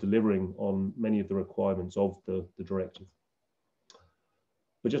vehicle for delivering on many of the requirements of the directive.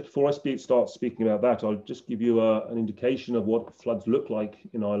 But just before I start speaking about that, I'll just give you an indication of what floods look like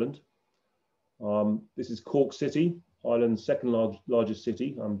in Ireland. This is Cork City, Ireland's second largest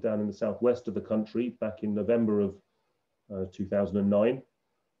city. I'm down in the southwest of the country back in November of 2009,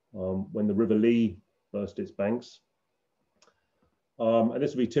 when the River Lee burst its banks. And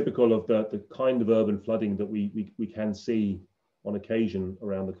this will be typical of the kind of urban flooding that we can see on occasion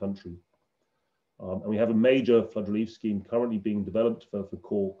around the country. And we have a major flood relief scheme currently being developed for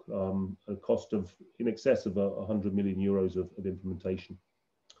Cork at a cost of in excess of 100 million euros of implementation.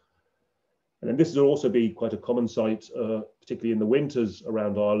 And then this will also be quite a common sight, particularly in the winters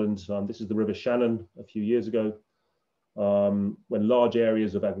around Ireland. This is the River Shannon a few years ago, when large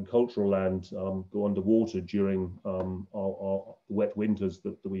areas of agricultural land go underwater during our wet winters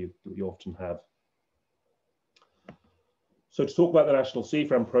that we often have. So to talk about the National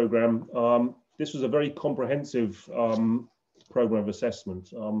CFRAM programme, this was a very comprehensive programme of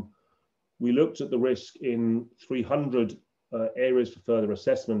assessment. We looked at the risk in 300 areas for further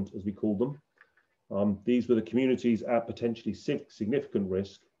assessment, as we call them. These were the communities at potentially significant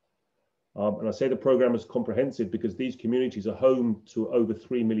risk. And I say the programme is comprehensive because these communities are home to over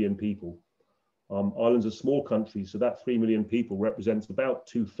 3 million people. Ireland's a small country, so that 3 million people represents about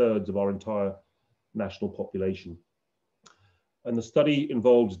 2/3 of our entire national population. And the study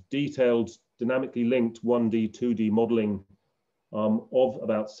involves detailed, dynamically linked 1D, 2D modelling of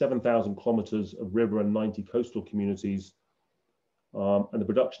about 7,000 kilometres of river and 90 coastal communities, and the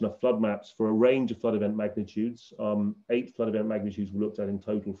production of flood maps for a range of flood event magnitudes. 8 flood event magnitudes were looked at in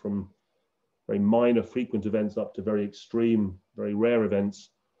total, from very minor frequent events up to very extreme, very rare events,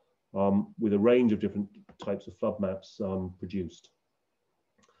 with a range of different types of flood maps produced.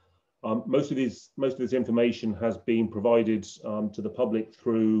 Most of this information has been provided to the public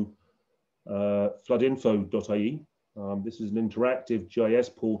through floodinfo.ie. This is an interactive GIS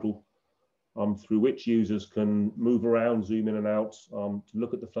portal through which users can move around, zoom in and out, to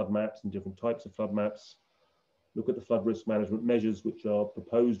look at the flood maps and different types of flood maps, look at the flood risk management measures which are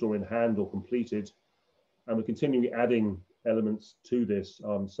proposed or in hand or completed. And we're continually adding elements to this,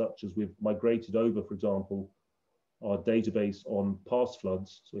 such as we've migrated over, for example, our database on past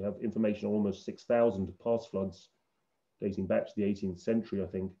floods. So we have information on almost 6,000 past floods dating back to the 18th century, I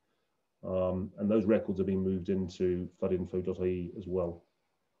think. And those records are being moved into floodinfo.ie as well.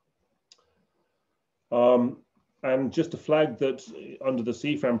 And just to flag that under the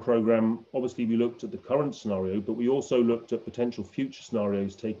CFRAM programme, obviously we looked at the current scenario, but we also looked at potential future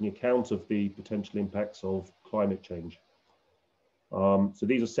scenarios taking account of the potential impacts of climate change. So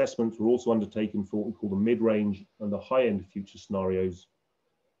these assessments were also undertaken for what we call the mid-range and the high-end future scenarios,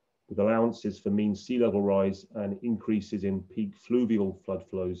 with allowances for mean sea level rise and increases in peak fluvial flood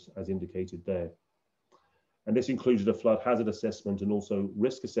flows as indicated there. And this included a flood hazard assessment and also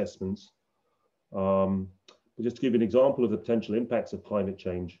risk assessments. But just to give you an example of the potential impacts of climate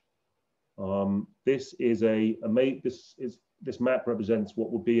change, this map represents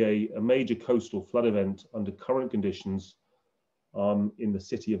what would be a major coastal flood event under current conditions in the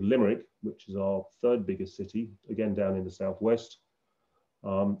city of Limerick, which is our 3rd biggest city, again down in the southwest.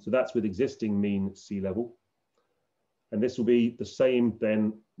 So that's with existing mean sea level. And this will be the same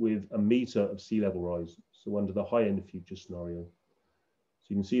then with a metre of sea level rise. so under the high-end future scenario. So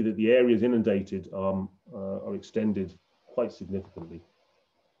you can see that the areas inundated are extended quite significantly.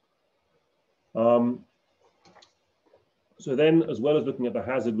 So then, as well as looking at the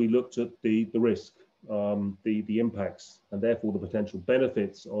hazard, we looked at the risk, the impacts, and therefore the potential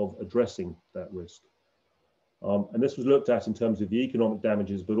benefits of addressing that risk. And this was looked at in terms of the economic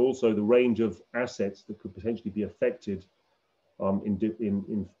damages, but also the range of assets that could potentially be affected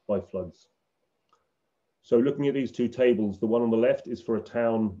by floods. So looking at these two tables, the one on the left is for a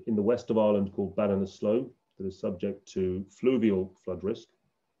town in the west of Ireland called Ballinasloe that is subject to fluvial flood risk.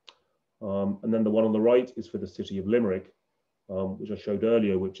 And then the one on the right is for the city of Limerick, which I showed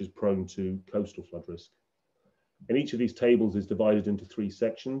earlier, which is prone to coastal flood risk. And each of these tables is divided into three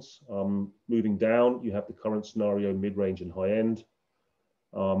sections. Moving down, you have the current scenario, mid-range and high-end,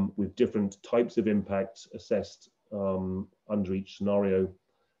 with different types of impacts assessed under each scenario.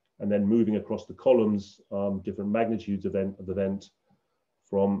 And then moving across the columns, different magnitudes of event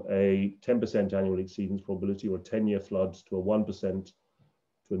from a 10% annual exceedance probability or a 10-year flood to a 1%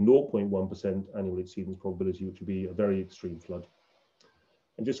 to a 0.1% annual exceedance probability, which would be a very extreme flood.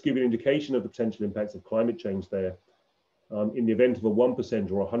 And just to give you an indication of the potential impacts of climate change there, in the event of a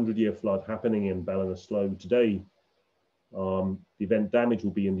 1% or a 100-year flood happening in Ballinasloe today, the event damage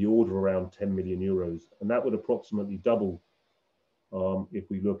will be in the order of around 10 million euros. And that would approximately double if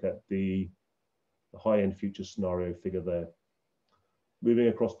we look at the high-end future scenario figure there. Moving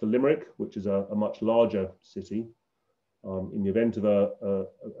across to Limerick, which is a much larger city, in the event of a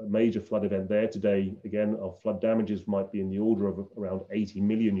major flood event there today, again, our flood damages might be in the order of around 80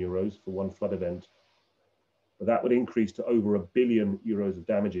 million euros for one flood event. But that would increase to over €1 billion of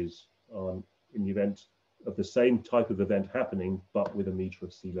damages in the event of the same type of event happening, but with a metre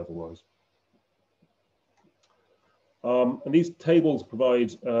of sea level rise. And these tables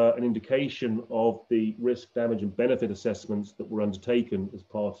provide an indication of the risk, damage and benefit assessments that were undertaken as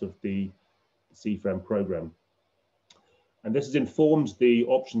part of the CFREM programme. And this has informed the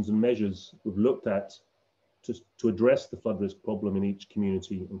options and measures we've looked at to address the flood risk problem in each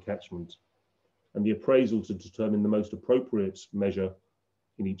community and catchment, and the appraisal to determine the most appropriate measure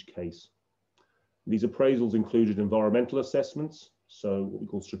in each case. These appraisals included environmental assessments, so what we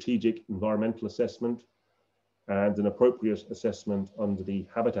call strategic environmental assessment, and an appropriate assessment under the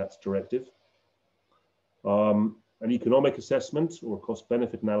Habitats Directive, an economic assessment or a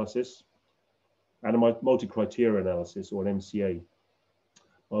cost-benefit analysis, and a multi-criteria analysis or an MCA.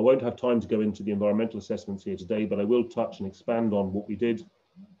 I won't have time to go into the environmental assessments here today, but I will touch and expand on what we did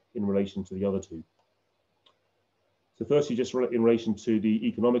in relation to the other two. So firstly, just in relation to the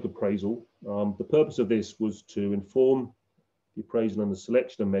economic appraisal, the purpose of this was to inform the appraisal and the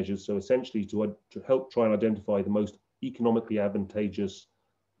selection of measures, so essentially to help try and identify the most economically advantageous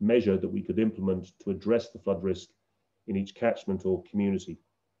measure that we could implement to address the flood risk in each catchment or community.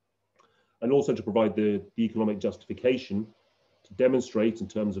 And also to provide the economic justification to demonstrate in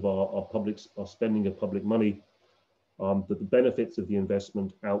terms of our spending of public money that the benefits of the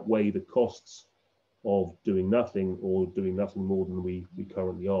investment outweigh the costs of doing nothing or doing nothing more than we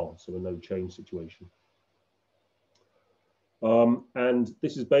currently are, so a no change situation. And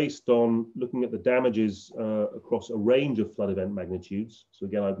this is based on looking at the damages across a range of flood event magnitudes. So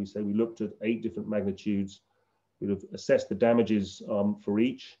again, like we say, we looked at 8 different magnitudes. We'd have assessed the damages for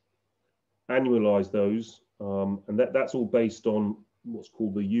each, annualize those, and that's all based on what's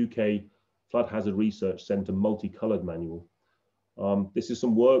called the UK Flood Hazard Research Centre multicoloured manual. This is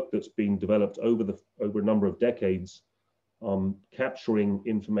some work that's been developed over a number of decades, capturing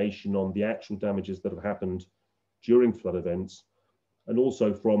information on the actual damages that have happened during flood events, and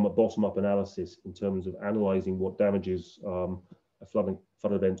also from a bottom-up analysis in terms of analysing what damages a flood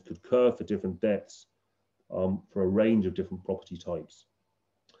event could occur for different depths for a range of different property types.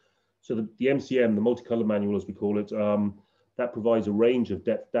 So the MCM, the multicolor manual as we call it, that provides a range of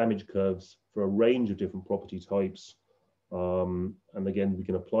depth damage curves for a range of different property types. And again, we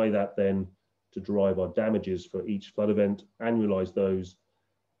can apply that then to derive our damages for each flood event, annualize those,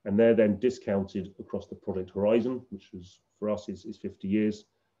 and they're then discounted across the project horizon, which was for us is 50 years,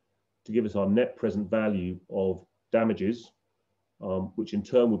 to give us our net present value of damages, which in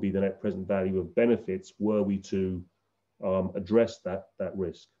turn would be the net present value of benefits were we to address that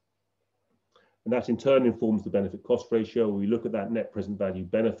risk. And that in turn informs the benefit cost ratio. We look at that net present value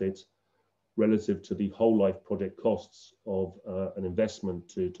benefit relative to the whole life project costs of an investment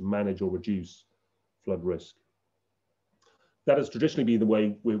to manage or reduce flood risk. That has traditionally been the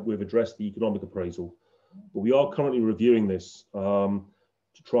way we've addressed the economic appraisal, but we are currently reviewing this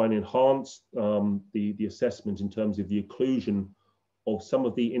to try and enhance the assessment in terms of the inclusion of some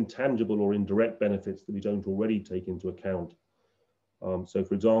of the intangible or indirect benefits that we don't already take into account. So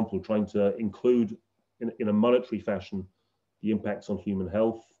for example, trying to include in a monetary fashion the impacts on human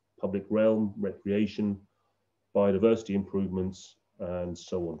health, public realm, recreation, biodiversity improvements, and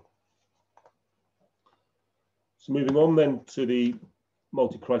so on. So moving on then to the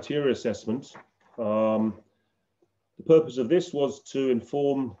multi-criteria assessment. The purpose of this was to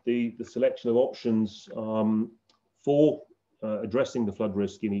inform the selection of options for addressing the flood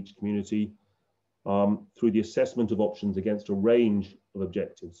risk in each community through the assessment of options against a range of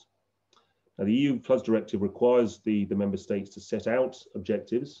objectives. Now, the EU Floods Directive requires the member states to set out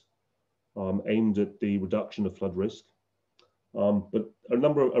objectives aimed at the reduction of flood risk, but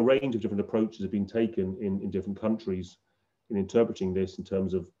a range of different approaches have been taken in different countries in interpreting this in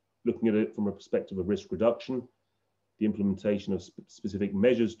terms of looking at it from a perspective of risk reduction, the implementation of specific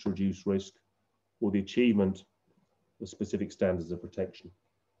measures to reduce risk, or the achievement of specific standards of protection.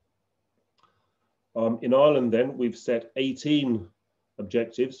 In Ireland then, we've set 18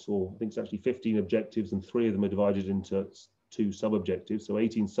 objectives, or I think it's actually 15 objectives, and 3 of them are divided into 2 sub-objectives, so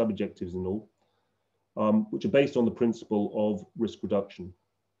 18 sub-objectives in all, which are based on the principle of risk reduction.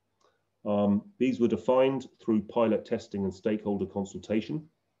 These were defined through pilot testing and stakeholder consultation,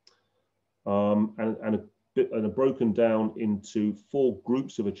 and are broken down into 4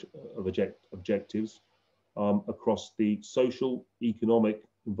 groups of objectives across the social, economic,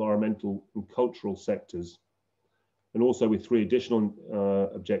 environmental, and cultural sectors, and also with 3 additional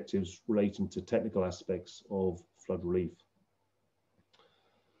objectives relating to technical aspects of flood relief.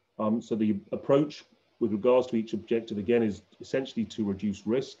 So the approach with regards to each objective, again, is essentially to reduce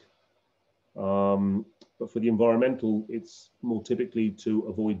risk. But for the environmental, it's more typically to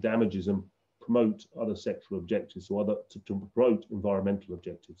avoid damages and promote other sectoral objectives, or to promote environmental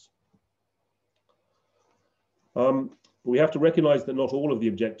objectives. We have to recognize that not all of the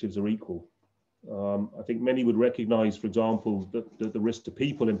objectives are equal. I think many would recognize, for example, that the risk to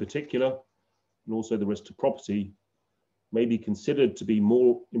people in particular, and also the risk to property, may be considered to be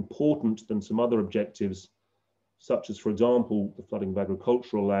more important than some other objectives, such as, for example, the flooding of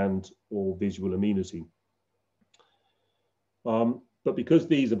agricultural land or visual amenity. But because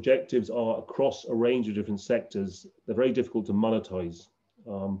these objectives are across a range of different sectors, they're very difficult to monetize.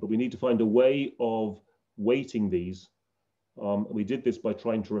 But we need to find a way of weighting these. We did this by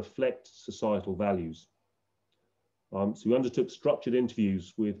trying to reflect societal values. So we undertook structured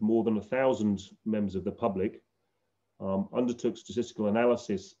interviews with more than 1,000 members of the public, undertook statistical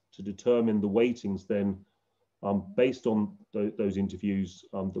analysis to determine the weightings then based on those interviews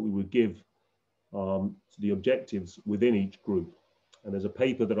that we would give to the objectives within each group. And there's a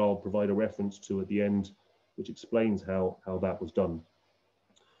paper that I'll provide a reference to at the end, which explains how that was done.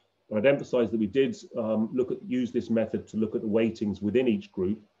 But I'd emphasize that we did use this method to look at the weightings within each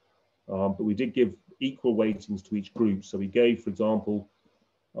group, but we did give equal weightings to each group. So we gave, for example,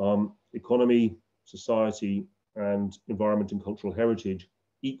 economy, society, and environment and cultural heritage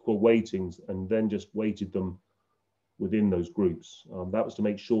equal weightings, and then just weighted them within those groups. That was to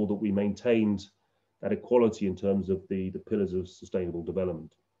make sure that we maintained that equality in terms of the pillars of sustainable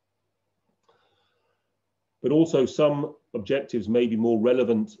development. But also some objectives may be more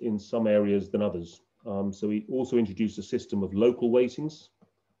relevant in some areas than others. So we also introduced a system of local weightings.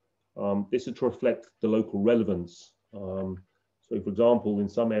 This is to reflect the local relevance. So for example, in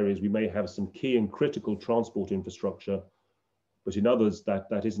some areas we may have some key and critical transport infrastructure, but in others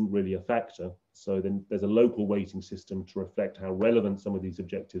that isn't really a factor. So then there's a local weighting system to reflect how relevant some of these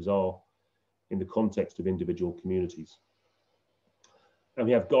objectives are in the context of individual communities. And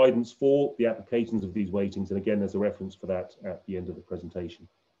we have guidance for the applications of these weightings, and again there's a reference for that at the end of the presentation.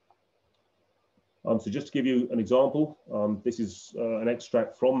 So just to give you an example, this is an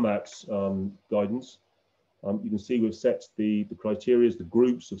extract from that guidance. You can see we've set the criteria, the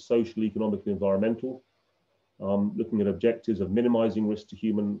groups of social, economic, and environmental, looking at objectives of minimizing risk to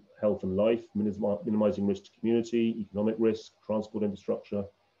human health and life, minimizing risk to community, economic risk, transport infrastructure,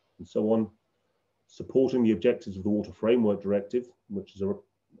 and so on. Supporting the objectives of the Water Framework Directive, which is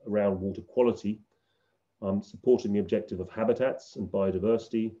around water quality, supporting the objective of habitats and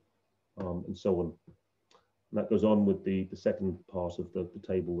biodiversity, and so on. And that goes on with the second part of the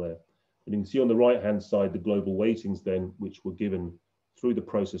table there. And you can see on the right-hand side the global weightings then, which were given through the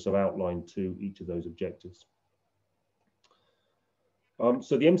process of outline to each of those objectives.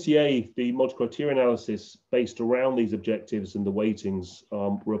 So the MCA, the multi-criteria analysis based around these objectives and the weightings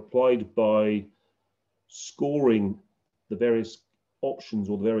were applied by scoring the various options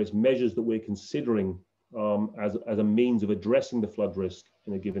or the various measures that we're considering as a means of addressing the flood risk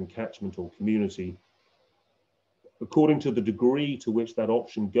in a given catchment or community according to the degree to which that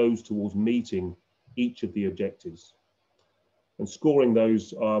option goes towards meeting each of the objectives. And scoring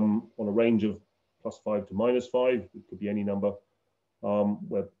those on a range of +5 to -5, it could be any number,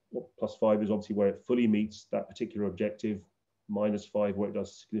 where +5 is obviously where it fully meets that particular objective, -5 where it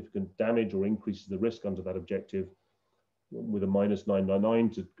does significant damage or increases the risk under that objective, with a -999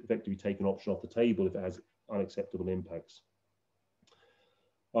 to effectively take an option off the table if it has unacceptable impacts.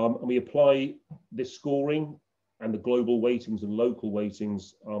 And we apply this scoring and the global weightings and local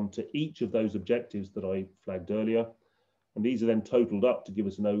weightings to each of those objectives that I flagged earlier. And these are then totaled up to give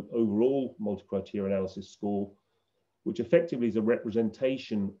us an overall multi-criteria analysis score, which effectively is a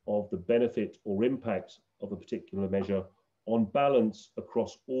representation of the benefit or impact of a particular measure on balance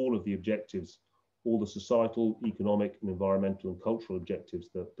across all of the objectives, all the societal, economic, and environmental and cultural objectives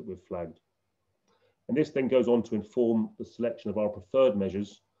that we've flagged. And this then goes on to inform the selection of our preferred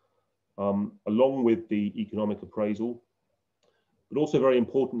measures, along with the economic appraisal, but also very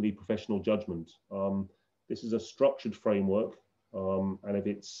importantly, professional judgment. This is a structured framework, and if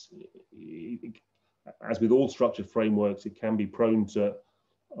as with all structured frameworks, it can be prone to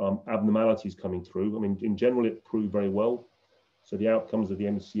abnormalities coming through. I mean, in general, it proved very well. So the outcomes of the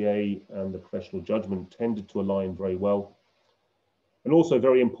MCA and the professional judgment tended to align very well. And also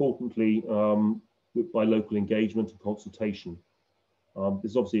very importantly, by local engagement and consultation.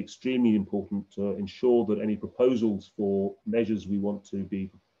 This is obviously extremely important to ensure that any proposals for measures we want to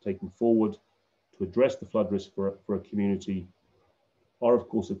be taken forward to address the flood risk for a community are of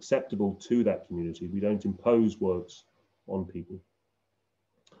course acceptable to that community. We don't impose works on people.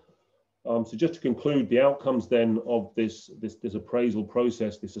 So just to conclude, the outcomes then of this appraisal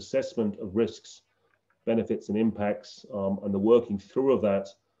process, this assessment of risks, benefits and impacts, and the working through of that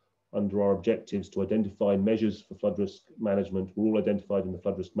under our objectives to identify measures for flood risk management were all identified in the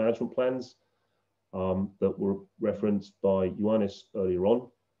flood risk management plans that were referenced by Ioannis earlier on.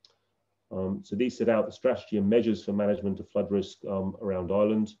 So these set out the strategy and measures for management of flood risk around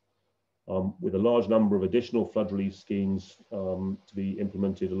Ireland, with a large number of additional flood relief schemes to be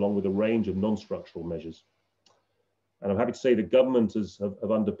implemented, along with a range of non-structural measures. And I'm happy to say the government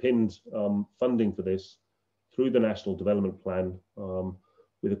have underpinned funding for this through the National Development Plan,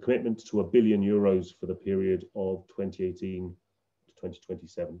 with a commitment to €1 billion for the period of 2018 to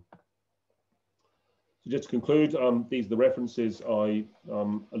 2027. So just to conclude, these are the references I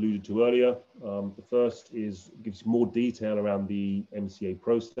alluded to earlier. The first gives more detail around the MCA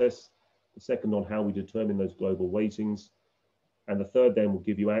process. The second on how we determine those global weightings. And the third then will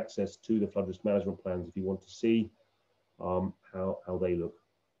give you access to the flood risk management plans if you want to see how they look.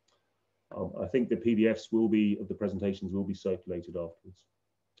 I think the PDFs of the presentations will be circulated afterwards.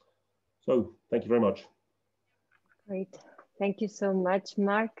 So thank you very much. Great, thank you so much,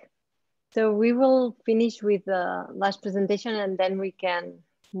 Mark. So we will finish with the last presentation and then we can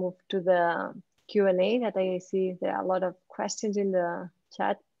move to the Q&A that I see there are a lot of questions in the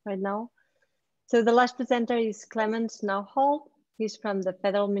chat right now. So the last presenter is Clemens Neuhold. He's from the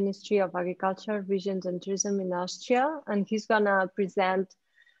Federal Ministry of Agriculture, Regions and Tourism in Austria, and he's gonna present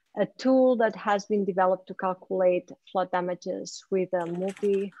a tool that has been developed to calculate flood damages with a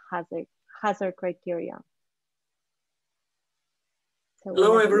multi-hazard criteria. So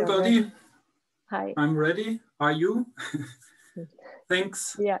hello, everybody. Hi. I'm ready. Are you?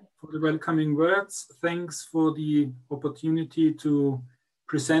 Thanks for the welcoming words. Thanks for the opportunity to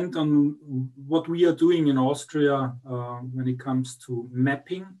present on what we are doing in Austria when it comes to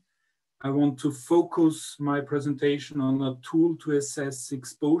mapping. I want to focus my presentation on a tool to assess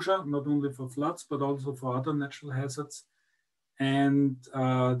exposure, not only for floods, but also for other natural hazards. And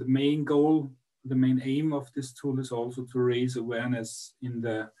the main goal, the main aim of this tool is also to raise awareness in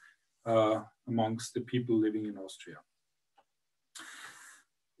the amongst the people living in Austria.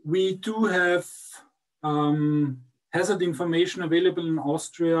 We do have hazard information available in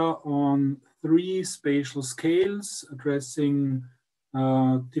Austria on 3 spatial scales, addressing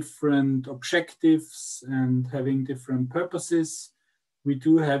different objectives and having different purposes. We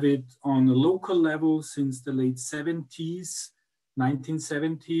do have it on a local level since the late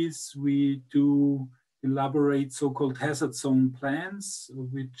 1970s. We do elaborate so-called hazard zone plans,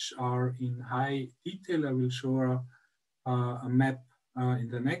 which are in high detail. I will show a map in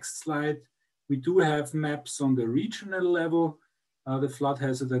the next slide. We do have maps on the regional level, the flood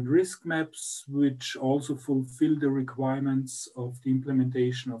hazard and risk maps, which also fulfill the requirements of the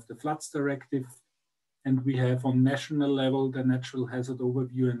implementation of the Floods Directive. And we have on national level, the Natural Hazard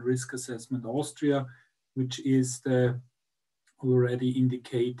Overview and Risk Assessment Austria, which is the already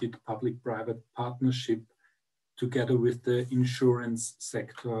indicated public-private partnership together with the insurance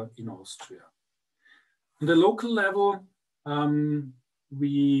sector in Austria. On the local level,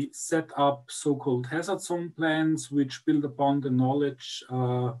 we set up so-called hazard zone plans, which build upon the knowledge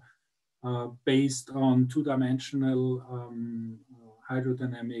based on two-dimensional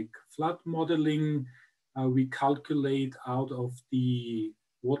hydrodynamic flood modeling. We calculate out of the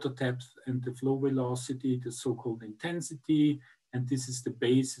water depth and the flow velocity, the so-called intensity, and this is the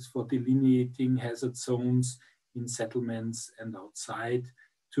basis for delineating hazard zones in settlements and outside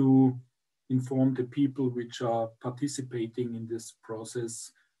to inform the people which are participating in this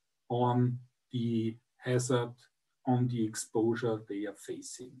process on the hazard, on the exposure they are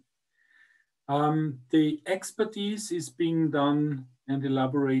facing. The expertise is being done and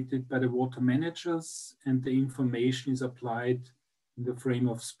elaborated by the water managers, and the information is applied in the frame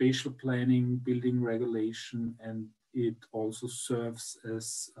of spatial planning, building regulation, and it also serves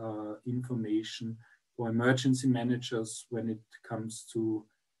as information for emergency managers when it comes to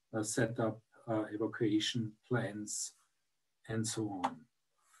set up evacuation plans and so on.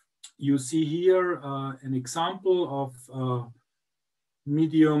 You see here an example of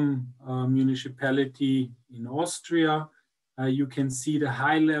medium municipality in Austria. You can see the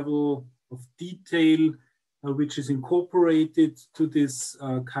high level of detail which is incorporated to this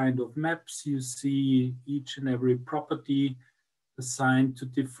kind of maps. You see each and every property assigned to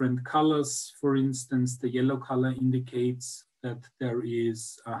different colors. For instance, the yellow color indicates that there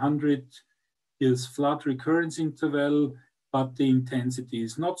is 100 years flood recurrence interval, but the intensity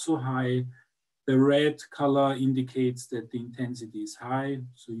is not so high. The red color indicates that the intensity is high,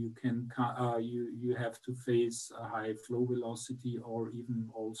 so you can you have to face a high flow velocity or even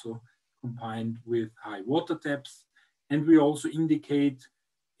also combined with high water depth. And we also indicate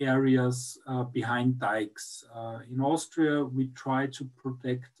areas behind dikes. In Austria, we try to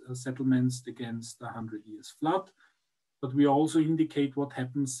protect settlements against 100 years flood, but we also indicate what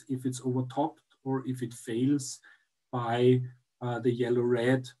happens if it's overtopped or if it fails by the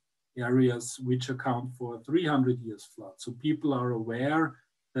yellow-red areas which account for 300 years flood. So people are aware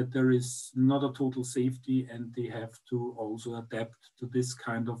that there is not a total safety and they have to also adapt to this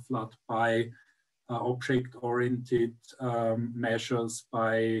kind of flood by object-oriented measures,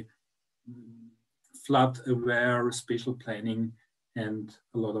 by flood-aware spatial planning and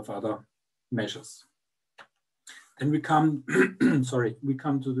a lot of other measures. Then we come, we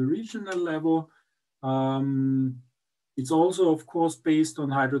come to the regional level. It's also, of course, based on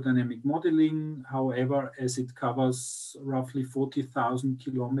hydrodynamic modeling. However, as it covers roughly 40,000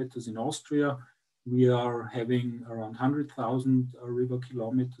 kilometers in Austria, we are having around 100,000 river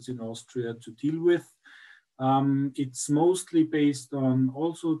kilometers in Austria to deal with. It's mostly based on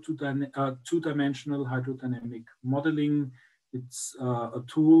also two-dimensional hydrodynamic modeling. It's a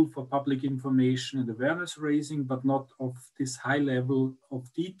tool for public information and awareness raising, but not of this high level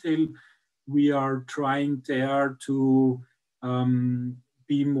of detail. We are trying there to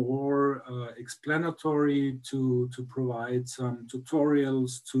be more explanatory, to provide some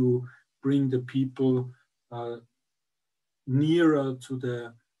tutorials, to bring the people nearer to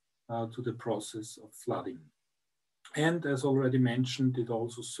the process of flooding. And as already mentioned, it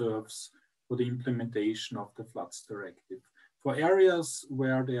also serves for the implementation of the Floods Directive. For areas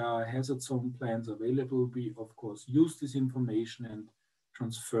where there are hazard zone plans available, we of course use this information and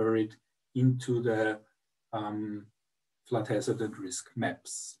transfer it into the flood hazard and risk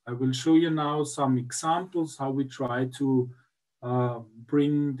maps. I will show you now some examples how we try to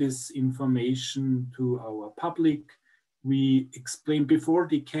bring this information to our public. We explain before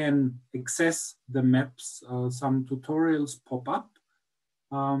they can access the maps, some tutorials pop up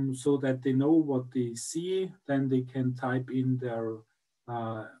so that they know what they see. Then they can type in their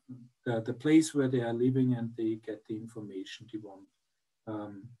the place where they are living and they get the information they want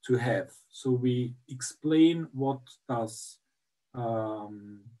to have. So we explain what does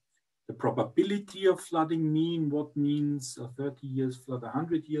the probability of flooding mean, what means a 30 years flood,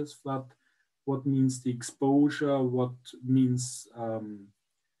 100 years flood, what means the exposure, what means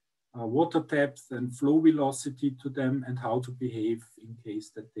water depth and flow velocity to them, and how to behave in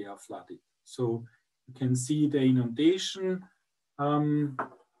case that they are flooded. So you can see the inundation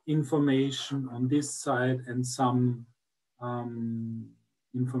information on this side and some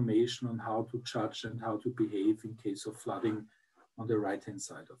information on how to judge and how to behave in case of flooding on the right-hand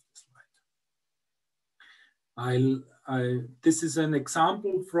side of the slide. This is an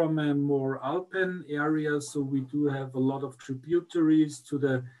example from a more alpine area. So we do have a lot of tributaries to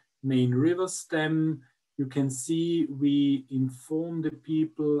the main river stem. You can see we inform the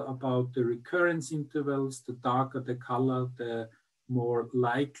people about the recurrence intervals. The darker the color, the more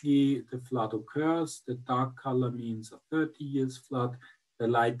likely the flood occurs. The dark color means a 30 years flood. The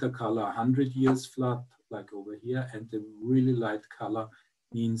lighter color, 100 years flood, like over here, and the really light color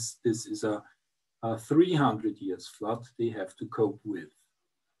means this is a 300 years flood they have to cope with.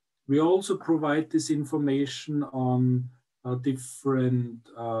 We also provide this information on different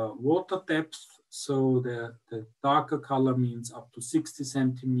water depth. So the darker color means up to 60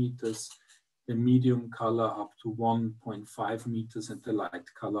 centimeters, the medium color up to 1.5 meters, and the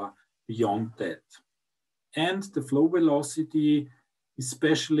light color beyond that. And the flow velocity,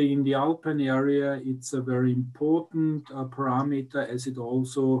 especially in the Alpine area, it's a very important parameter, as it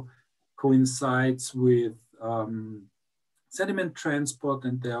also coincides with sediment transport,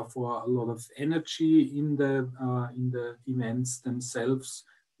 and therefore a lot of energy in the events themselves,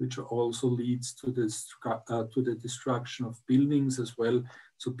 which also leads to the destruction of buildings as well.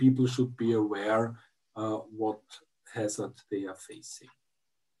 So people should be aware what hazard they are facing.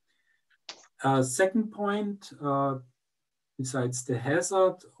 Second point, besides the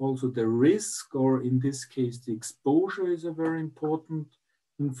hazard, also the risk, or in this case, the exposure, is a very important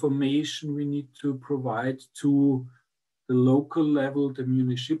information we need to provide to the local level, the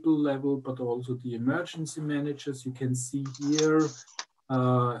municipal level, but also the emergency managers. You can see here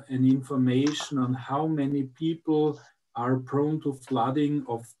an information on how many people are prone to flooding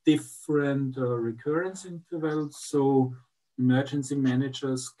of different recurrence intervals. So emergency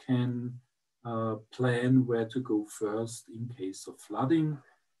managers can plan where to go first in case of flooding.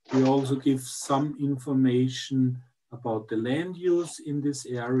 We also give some information about the land use in this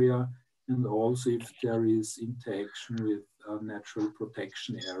area, and also if there is interaction with natural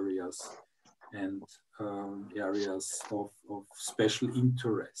protection areas and areas of special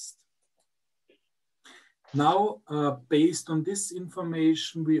interest. Now, based on this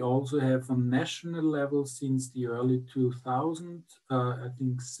information, we also have on national level since the early 2000s, I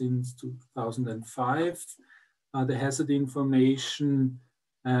think since 2005, the hazard information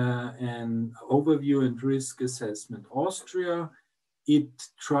and overview and risk assessment Austria. It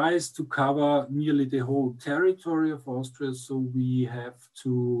tries to cover nearly the whole territory of Austria, so we have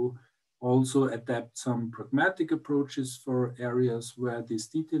to also adapt some pragmatic approaches for areas where this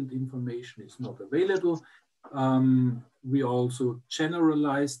detailed information is not available. We also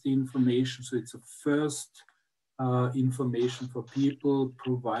generalize the information, so it's a first information for people,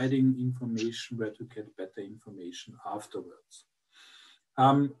 providing information where to get better information afterwards.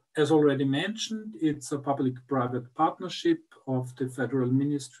 As already mentioned, it's a public-private partnership of the federal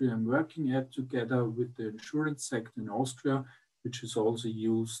ministry I'm working at together with the insurance sector in Austria, which is also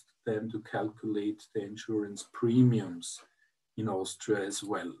used then to calculate the insurance premiums in Austria as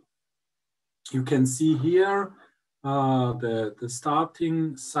well. You can see here the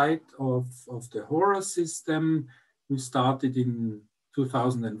starting site of the HORA system. We started in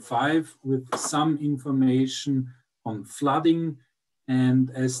 2005 with some information on flooding.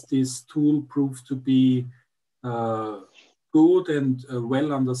 And as this tool proved to be good and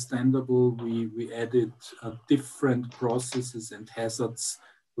well understandable, we added different processes and hazards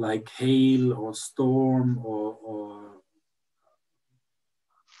like hail or storm or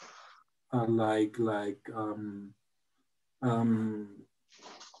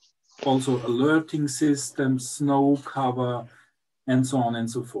also alerting systems, snow cover, and so on and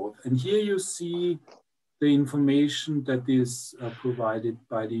so forth. And here you see the information that is provided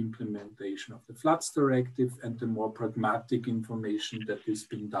by the implementation of the Floods Directive and the more pragmatic information that has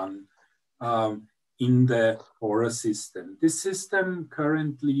been done in the HORA system. This system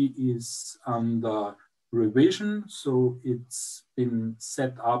currently is under revision, so it's been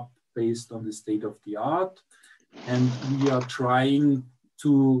set up based on the state of the art, and we are trying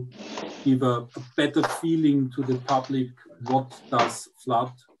to give a better feeling to the public. What does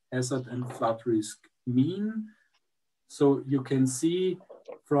flood hazard and flood risk mean? So you can see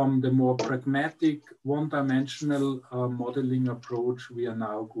from the more pragmatic one-dimensional modeling approach, we are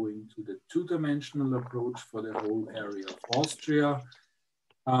now going to the two-dimensional approach for the whole area of Austria.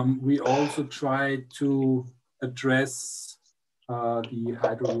 We also try to address the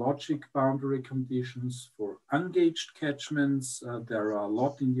hydrologic boundary conditions for ungauged catchments. There are a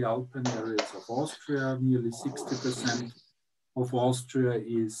lot in the Alpine areas of Austria. Nearly 60% of Austria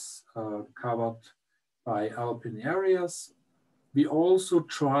is covered by Alpine areas. We also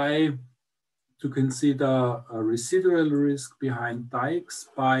try to consider a residual risk behind dikes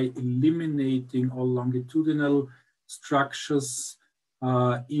by eliminating all longitudinal structures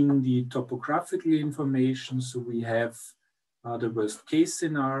in the topographical information. So we have the worst case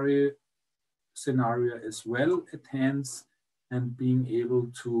scenario as well at hand, and being able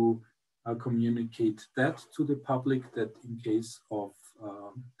to communicate that to the public, that in case of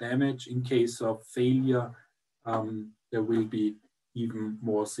damage, in case of failure, there will be even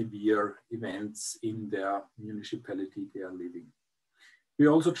more severe events in their municipality they are living. We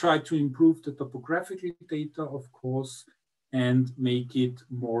also try to improve the topographical data, of course, and make it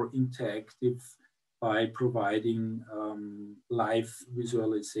more interactive by providing live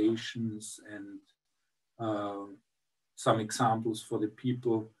visualizations and some examples for the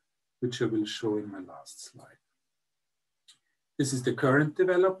people, which I will show in my last slide. This is the current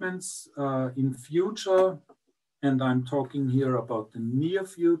developments in future, and I'm talking here about the near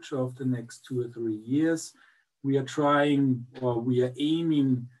future of the next 2 or 3 years. We are trying, or we are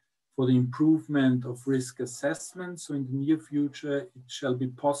aiming for the improvement of risk assessment. So in the near future, it shall be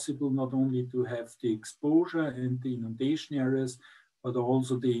possible not only to have the exposure and the inundation areas, but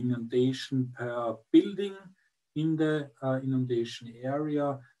also the inundation per building in the inundation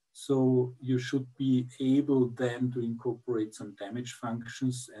area. So you should be able then to incorporate some damage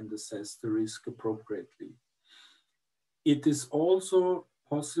functions and assess the risk appropriately. It is also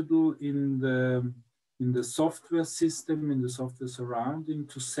possible in the software system, in the software surrounding,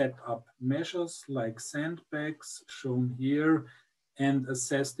 to set up measures like sandbags shown here and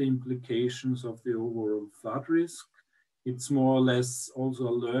assess the implications of the overall flood risk. It's more or less also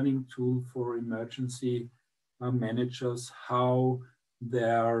a learning tool for emergency managers, how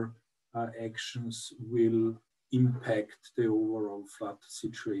their actions will impact the overall flood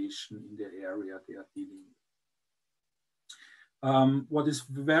situation in the area they are dealing with. What is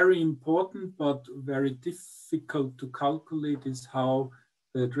very important but very difficult to calculate is how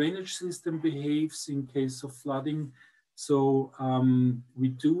the drainage system behaves in case of flooding. So we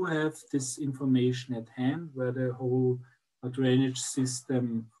do have this information at hand where the whole drainage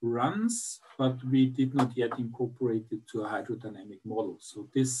system runs, but we did not yet incorporate it to a hydrodynamic model. So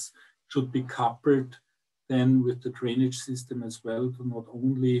this should be coupled then with the drainage system as well to not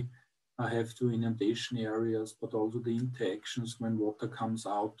only have two inundation areas, but also the interactions when water comes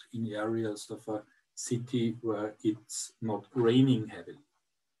out in areas of a city where it's not raining heavily.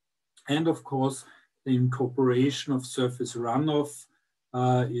 And of course, the incorporation of surface runoff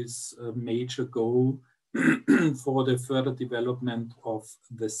is a major goal for the further development of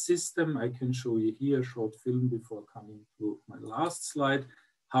the system. I can show you here a short film before coming to my last slide,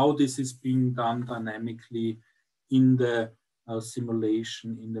 how this is being done dynamically in the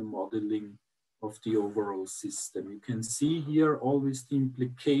simulation, in the modeling of the overall system. You can see here always the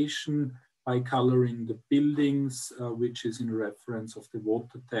implication by coloring the buildings, which is in reference of the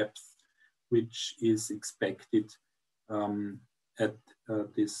water depth, which is expected at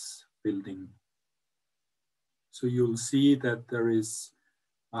this building. So you'll see that there is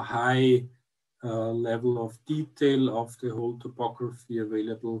a high level of detail of the whole topography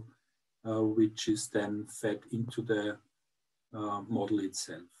available, which is then fed into the model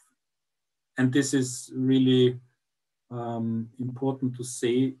itself. And this is really important to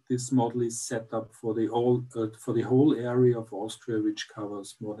say. This model is set up for the whole area of Austria, which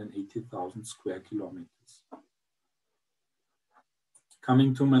covers more than 80,000 square kilometers.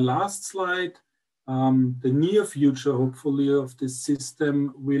 Coming to my last slide, the near future, hopefully, of this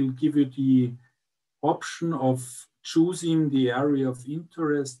system will give you the option of choosing the area of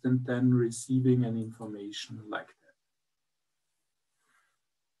interest and then receiving an information like that.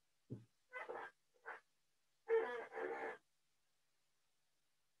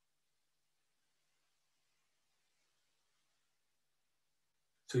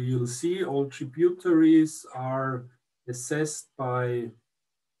 So you'll see all tributaries are assessed by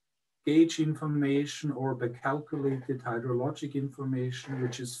gauge information or by calculated hydrologic information,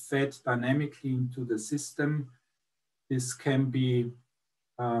 which is fed dynamically into the system. This can be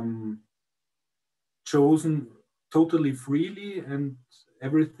chosen totally freely, and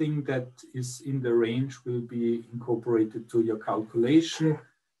everything that is in the range will be incorporated to your calculation,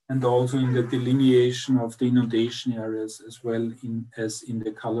 and also in the delineation of the inundation areas as well as in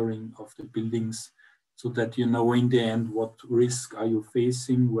the coloring of the buildings, so that you know in the end what risk are you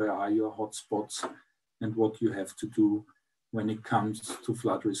facing, where are your hotspots, and what you have to do when it comes to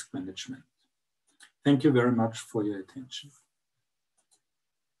flood risk management. Thank you very much for your attention.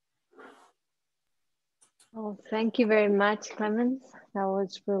 Oh, thank you very much, Clemens. That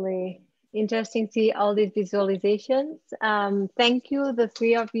was really interesting to see all these visualizations. Thank you, the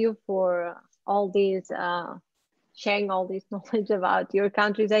three of you, for all these, sharing all this knowledge about your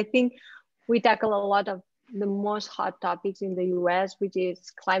countries. I think we tackle a lot of the most hot topics in the US, which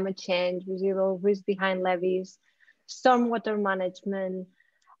is climate change, residual risk behind levees, stormwater management,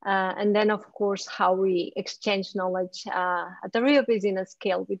 and then of course, how we exchange knowledge at a real business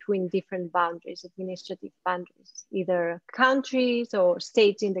scale between different boundaries, administrative boundaries, either countries or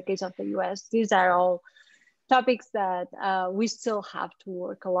states in the case of the US. These are all topics that we still have to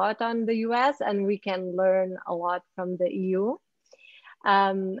work a lot on the US, and we can learn a lot from the EU.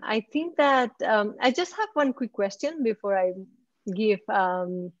 I think that I just have one quick question before I give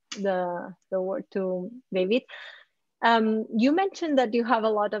the word to David. You mentioned that you have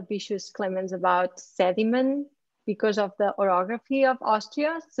a lot of issues, Clemens, about sediment because of the orography of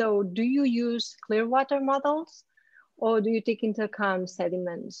Austria. So do you use clear water models, or do you take into account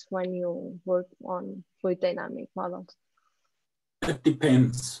sediments when you work on fluid dynamic models? It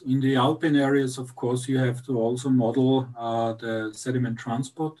depends. In the alpine areas, of course, you have to also model the sediment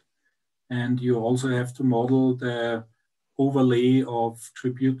transport, and you also have to model the overlay of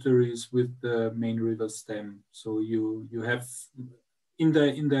tributaries with the main river stem. So you have in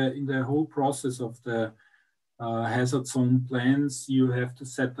the whole process of the hazard zone plans, you have to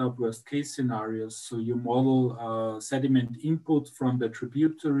set up worst case scenarios. So you model sediment input from the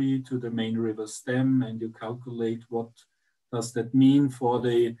tributary to the main river stem, and you calculate what does that mean for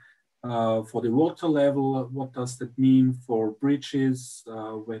the water level, what does that mean for bridges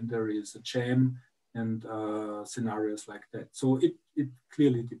when there is a jam, and scenarios like that. So it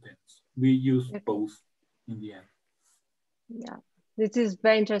clearly depends. We use both in the end. Yeah. This is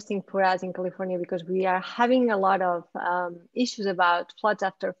very interesting for us in California because we are having a lot of issues about floods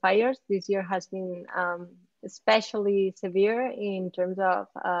after fires. This year has been especially severe in terms of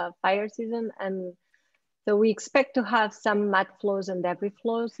fire season. And so we expect to have some mud flows and debris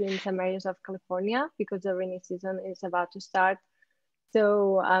flows in some areas of California because the rainy season is about to start.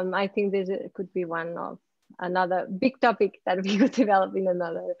 So I think this could be one of another big topic that we could develop in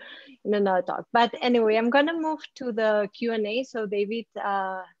another talk. But anyway, I'm gonna move to the Q&A. So David,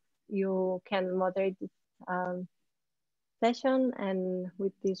 you can moderate this session, and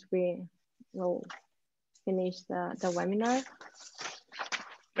with this we will finish the webinar.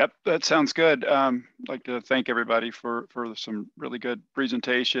 Yep, that sounds good. I'd like to thank everybody for some really good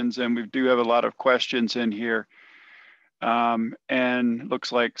presentations, and we do have a lot of questions in here. And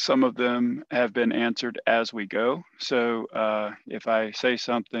looks like some of them have been answered as we go. So if I say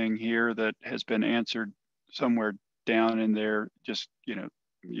something here that has been answered somewhere down in there, just,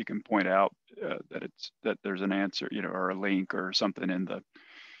 you can point out that there's an answer, or a link or something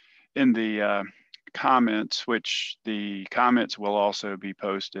in the comments, which the comments will also be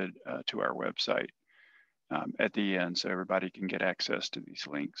posted to our website at the end, so everybody can get access to these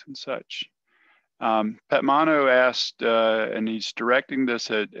links and such. Petmano asked, and he's directing this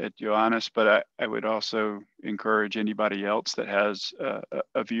at Ioannis, but I would also encourage anybody else that has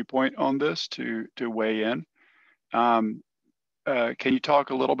a viewpoint on this to weigh in. Can you talk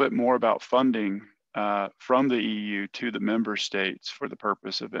a little bit more about funding from the EU to the member states for the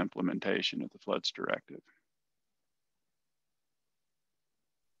purpose of implementation of the Floods Directive?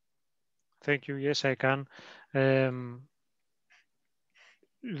 Thank you. Yes, I can.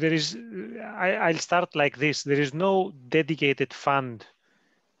 I'll start like this. There is no dedicated fund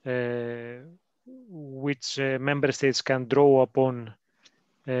which member states can draw upon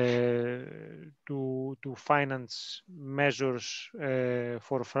to finance measures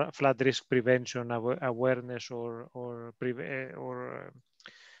for flood risk prevention, awareness, or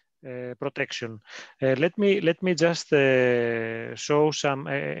protection. Let me just show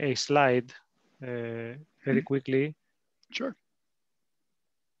a slide very quickly. Sure.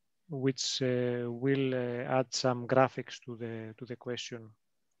 Which will add some graphics to the question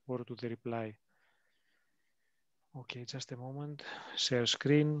or to the reply. Okay, just a moment. Share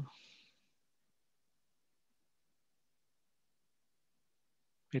screen.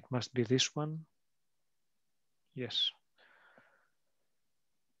 It must be this one. Yes.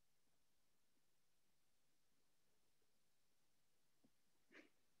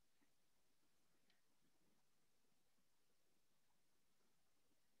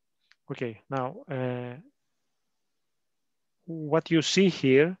 Okay, now what you see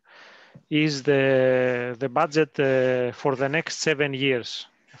here is the budget for the next 7 years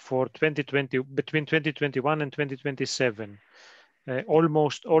for 2020, between 2021 and 2027,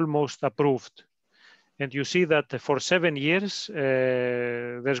 almost approved. And you see that for 7 years,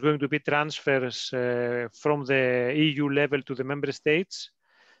 there's going to be transfers from the EU level to the member states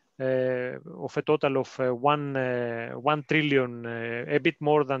of a total of 1 trillion, a bit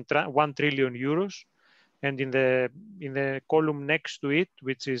more than 1 trillion euros. And in the column next to it,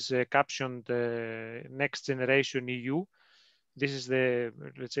 which is captioned Next Generation EU, this is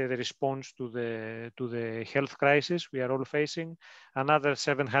let's say the response to the health crisis we are all facing, another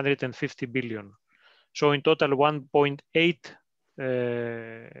 750 billion. So in total 1.8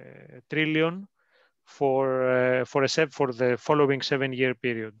 trillion for the following 7-year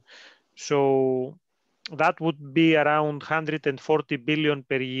period. So that would be around 140 billion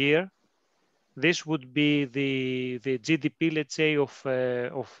per year. This would be the GDP, let's say, of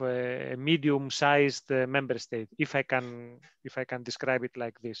a medium-sized member state, if I can describe it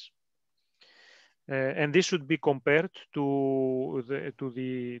like this. And this should be compared to a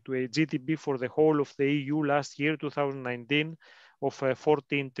GDP for the whole of the EU last year, 2019, of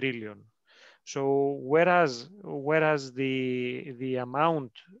 14 trillion. So whereas the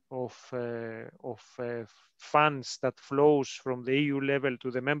amount of funds that flows from the EU level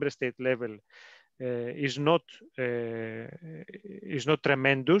to the member state level is not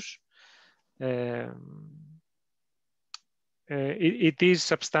tremendous, it is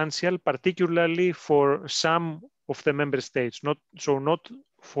substantial, particularly for some of the member states. Not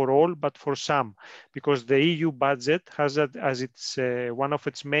for all, but for some, because the EU budget has as its one of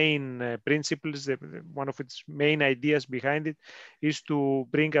its main principles, one of its main ideas behind it is to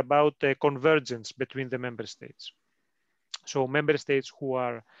bring about a convergence between the member states. So member states who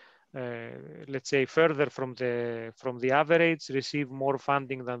are let's say further from the average receive more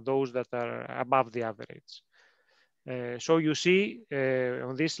funding than those that are above the average. So you see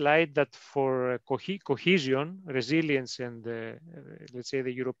on this slide that for cohesion, resilience, and let's say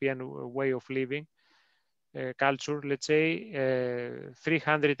the European way of living, culture, let's say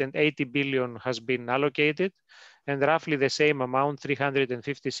 380 billion has been allocated, and roughly the same amount,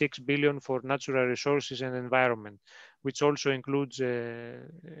 356 billion for natural resources and environment, which also includes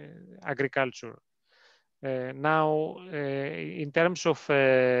agriculture. Now, in terms of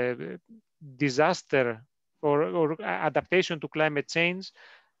disaster or adaptation to climate change,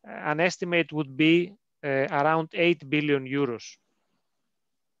 an estimate would be around 8 billion euros.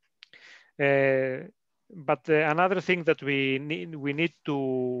 But another thing that we need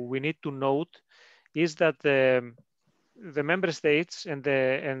to note is that the member states and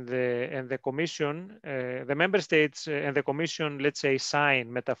the Commission, the member states and the Commission, let's say,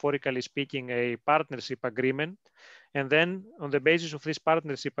 sign, metaphorically speaking, a partnership agreement, and then on the basis of this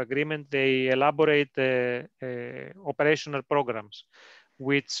partnership agreement, they elaborate operational programs,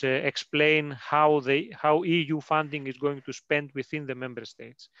 which explain how EU funding is going to spend within the member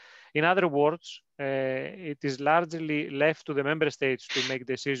states. In other words, it is largely left to the member states to make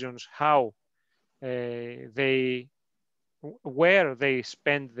decisions how where they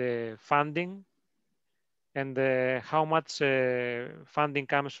spend the funding, and how much funding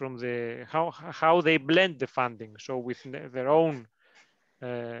comes from how they blend the funding. So with their own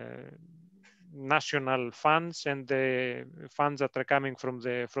national funds and the funds that are coming from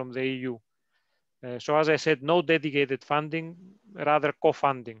the EU. So as I said, no dedicated funding, rather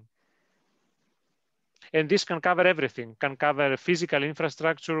co-funding. And this can cover everything, can cover physical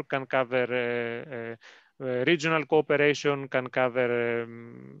infrastructure, can cover regional cooperation, can cover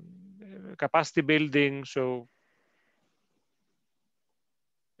capacity building, so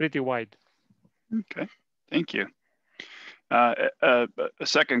pretty wide. Okay, thank you. A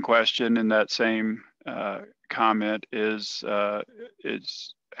second question in that same comment is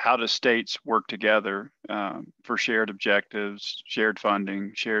how do states work together for shared objectives, shared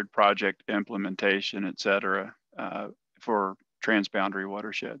funding, shared project implementation, et cetera, for transboundary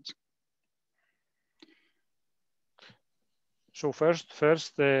watersheds? So first,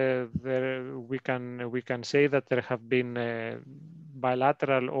 we can say that there have been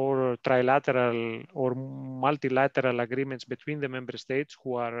bilateral or trilateral or multilateral agreements between the member states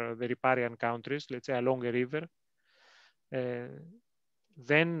who are the riparian countries, let's say along a river.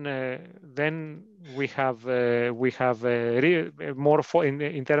 Then we have more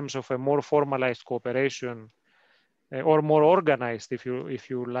in terms of a more formalized cooperation. Or more organized, if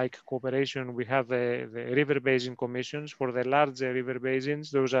you like, cooperation. We have the river basin commissions for the larger river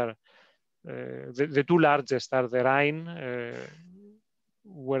basins. Those are the two largest are the Rhine,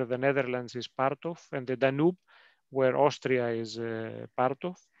 where the Netherlands is part of, and the Danube, where Austria is part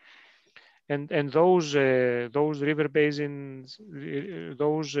of. And those river basins,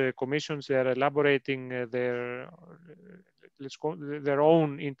 those commissions, they are elaborating their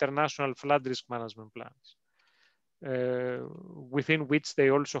own international flood risk management plans. Within which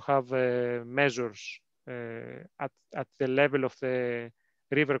they also have measures at the level of the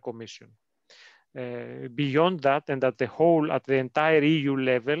River Commission. Beyond that, and at the entire EU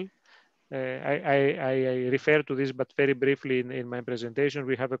level, I refer to this, but very briefly in my presentation,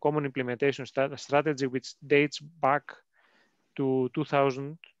 we have a common implementation strategy which dates back to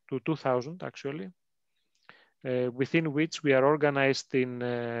 2000 actually. Within which we are organized in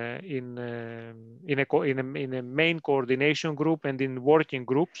a main coordination group and in working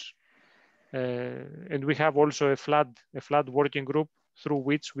groups, and we have also a flood working group through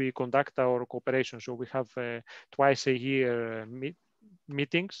which we conduct our cooperation. So we have twice a year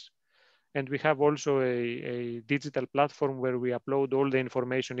meetings, and we have also a digital platform where we upload all the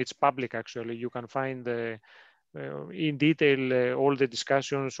information. It's public, actually. You can find in detail all the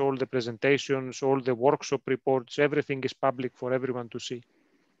discussions, all the presentations, all the workshop reports. Everything is public for everyone to see.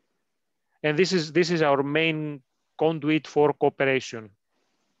 And this is our main conduit for cooperation.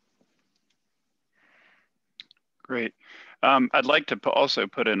 Great. I'd like to also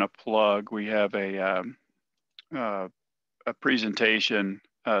put in a plug. We have a presentation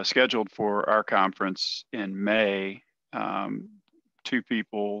scheduled for our conference in May. Two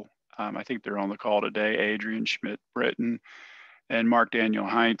people, I think they're on the call today, Adrian Schmidt-Britton and Mark Daniel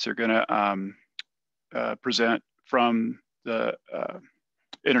Heinz, are going to present from the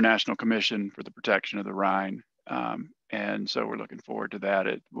International Commission for the Protection of the Rhine. And so we're looking forward to that.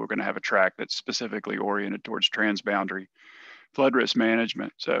 We're going to have a track that's specifically oriented towards transboundary flood risk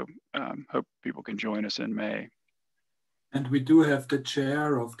management. So hope people can join us in May. And we do have the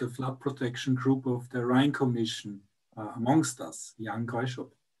chair of the flood protection group of the Rhine Commission amongst us, Jan Kreishop.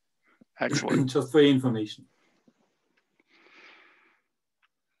 Excellent. Just for your information.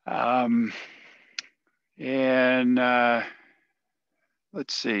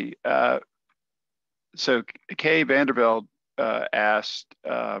 Let's see. So Kay Vanderveld asked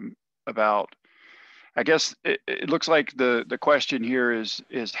about, I guess it looks like the question here is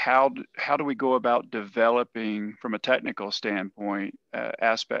how do we go about developing, from a technical standpoint,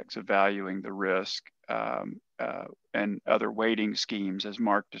 aspects of valuing the risk and other weighting schemes, as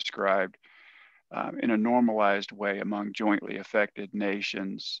Mark described, in a normalized way among jointly affected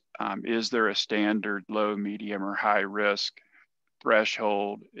nations. Is there a standard low, medium, or high risk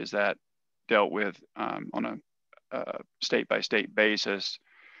threshold? Is that dealt with on a state-by-state basis?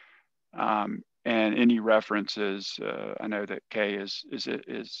 And any references? I know that Kay is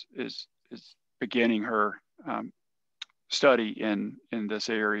beginning her study in this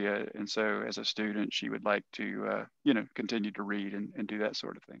area, and so as a student, she would like to continue to read and do that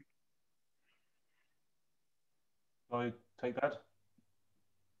sort of thing. Can I take that?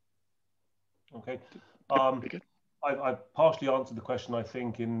 Okay. I've partially answered the question, I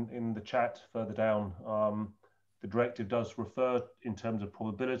think, in the chat further down. The directive does refer, in terms of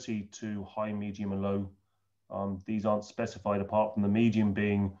probability, to high, medium, and low. These aren't specified, apart from the medium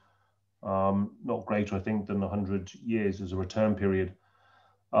being not greater, I think, than 100 years as a return period.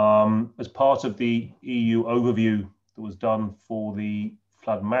 As part of the EU overview that was done for the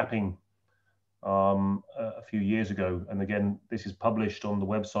flood mapping a few years ago, and again, this is published on the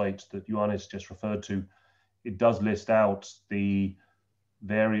website that Ioannis just referred to, it does list out the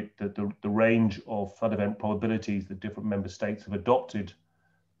range of flood event probabilities that different member states have adopted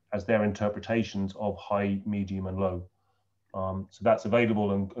as their interpretations of high, medium, and low. So that's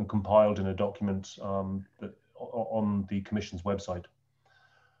available and compiled in a document on the Commission's website.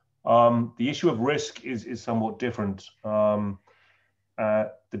 The issue of risk is somewhat different. The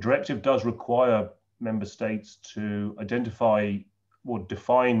directive does require member states to identify or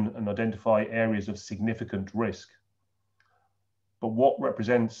define and identify areas of significant risk. But what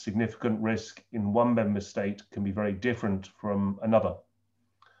represents significant risk in one member state can be very different from another.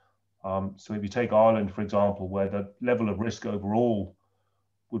 So if you take Ireland, for example, where the level of risk overall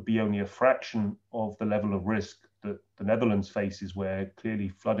would be only a fraction of the level of risk that the Netherlands faces, where clearly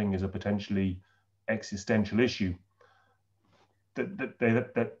flooding is a potentially existential issue,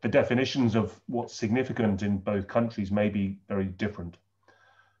 the definitions of what's significant in both countries may be very different.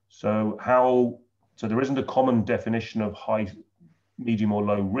 So there isn't a common definition of high, medium, or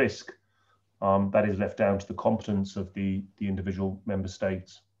low risk. That is left down to the competence of the individual member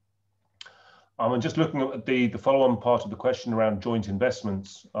states. And just looking at the follow-on part of the question around joint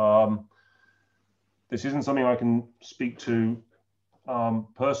investments, this isn't something I can speak to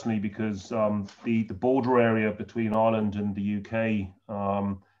personally, because the border area between Ireland and the UK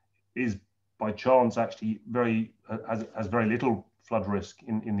is by chance actually has very little flood risk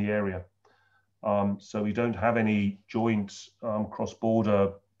in the area. So we don't have any joint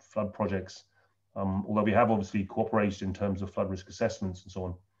cross-border flood projects, although we have obviously cooperated in terms of flood risk assessments and so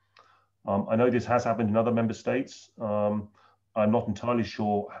on. I know this has happened in other member states. I'm not entirely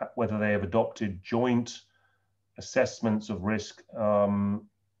sure whether they have adopted joint assessments of risk,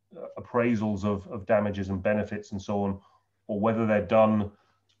 appraisals of damages and benefits and so on, or whether they're done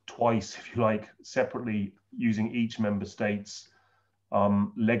twice, if you like, separately, using each member state's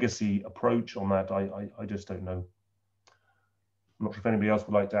legacy approach on that. I just don't know. I'm not sure if anybody else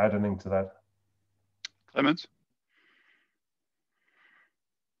would like to add anything to that. Clemens?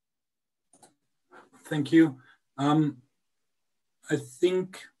 Thank you. I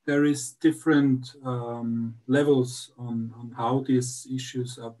think there is different levels on how these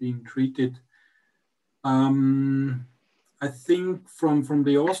issues are being treated. I think from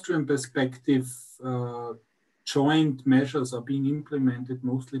the Austrian perspective, joint measures are being implemented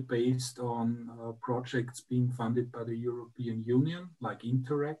mostly based on projects being funded by the European Union, like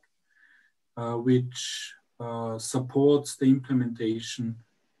Interreg, which supports the implementation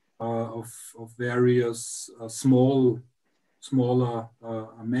of various smaller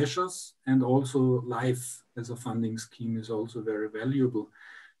measures, and also LIFE as a funding scheme is also very valuable.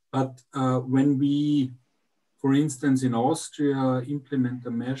 But when we, for instance, in Austria, implement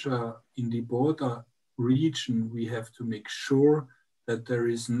a measure in the border region, we have to make sure that there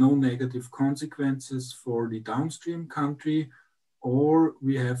is no negative consequences for the downstream country, or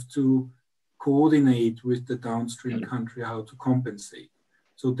we have to coordinate with the downstream country how to compensate.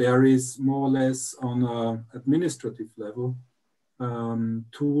 So there is more or less on an administrative level,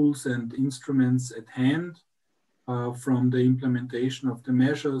 tools and instruments at hand. From the implementation of the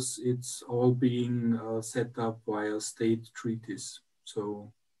measures, it's all being set up via state treaties.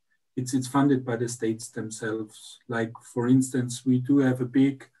 So it's funded by the states themselves. Like, for instance, we do have a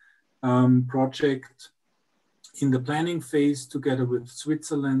big project in the planning phase together with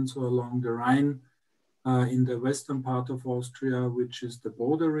Switzerland, so along the Rhine, in the western part of Austria, which is the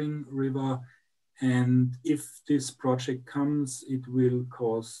bordering river. And if this project comes, it will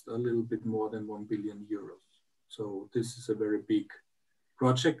cost a little bit more than 1 billion euros. So this is a very big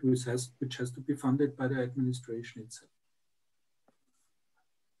project which has to be funded by the administration itself.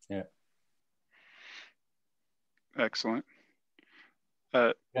 Yeah. Excellent.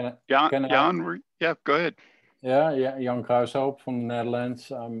 Jan, yeah, go ahead. Yeah, Jan Kruishoop from the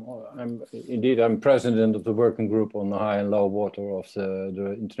Netherlands. I'm president of the working group on the high and low water of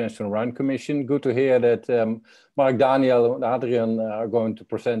the International Rhine Commission. Good to hear that Mark, Daniel, and Adrian are going to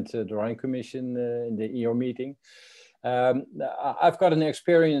present the Rhine Commission in the EU meeting. I've got an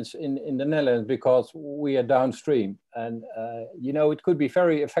experience in the Netherlands because we are downstream, and you know, it could be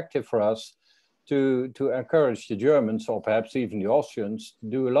very effective for us to encourage the Germans, or perhaps even the Austrians, to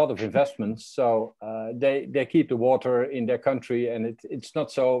do a lot of investments, so they keep the water in their country, and it's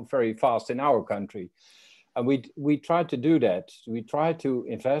not so very fast in our country. And we try to do that. We try to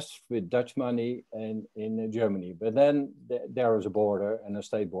invest with Dutch money in Germany, but then there is a border and a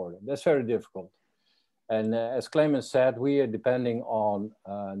state border. That's very difficult. And as Clemens said, we are depending on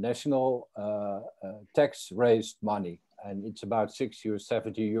national tax-raised money, and it's about 60 or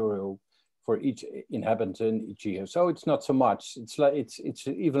 70 euro for each inhabitant each year. So it's not so much. It's like it's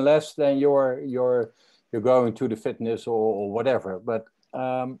even less than you're going to the fitness or whatever. But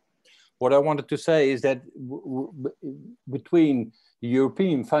what I wanted to say is that between the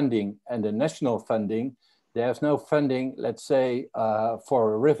European funding and the national funding, there's no funding, let's say,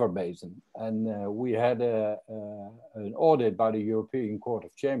 for a river basin. And we had an audit by the European Court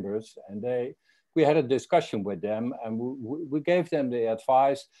of Chambers, and we had a discussion with them, and we gave them the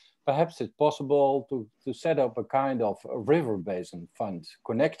advice. Perhaps it's possible to set up a kind of a river basin fund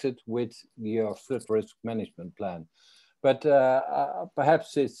connected with your flood risk management plan. But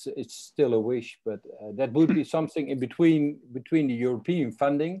perhaps it's still a wish, but that would be something in between the European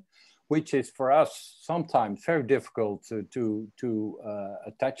funding, which is for us sometimes very difficult to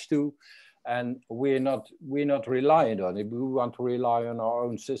attach to. And we're not reliant on it. We want to rely on our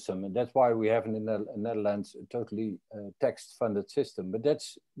own system, and that's why we have in the Netherlands a totally tax-funded system. But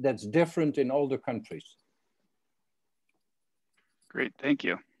that's different in all the countries. Great, thank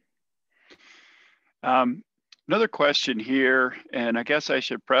you. Another question here, and I guess I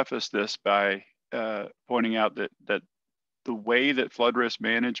should preface this by pointing out that the way that flood risk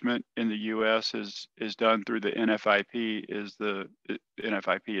management in the U.S. is done through the NFIP is the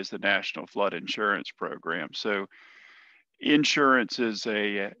National Flood Insurance Program. So insurance is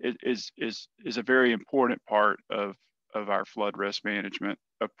a very important part of our flood risk management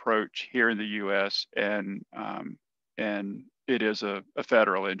approach here in the U.S. and it is a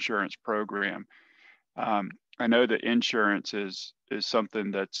federal insurance program. I know that insurance is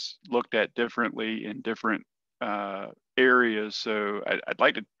something that's looked at differently in different areas. So I'd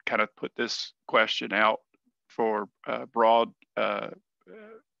like to kind of put this question out for broad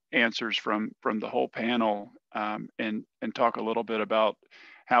answers from the whole panel and talk a little bit about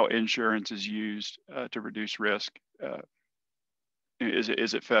how insurance is used to reduce risk.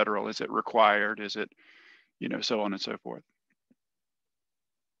 Is it federal? Is it required? Is it, so on and so forth?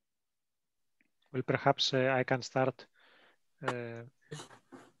 Well, perhaps I can start.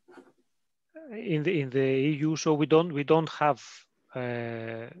 In the EU, so we don't have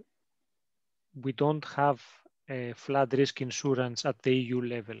flood risk insurance at the EU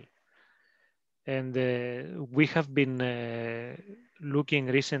level. And we have been looking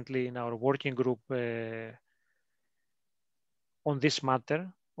recently in our working group on this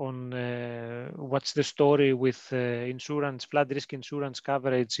matter, on what's the story with insurance, flood risk insurance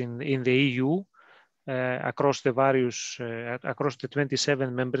coverage in the EU across the various, across the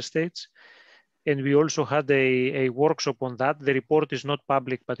 27 member states. And we also had a workshop on that. The report is not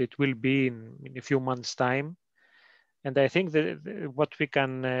public, but it will be in a few months' time. And I think that what we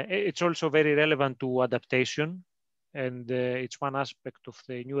can, it's also very relevant to adaptation. And it's one aspect of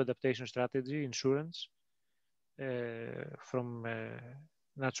the new adaptation strategy, insurance from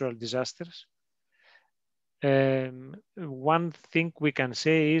natural disasters. One thing we can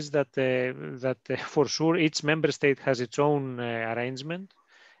say is that, for sure each member state has its own arrangement,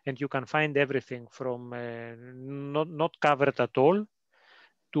 and you can find everything from not covered at all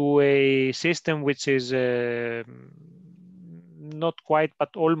to a system which is not quite,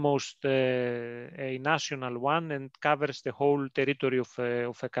 but almost a national one and covers the whole territory of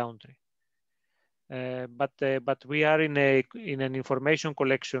a country. But we are in an information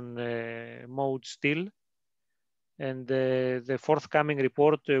collection mode still, and the forthcoming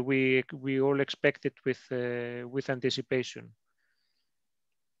report we all expect it with anticipation.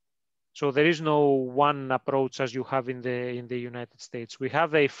 So there is no one approach as you have in the United States. We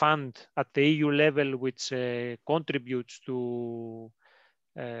have a fund at the EU level which contributes to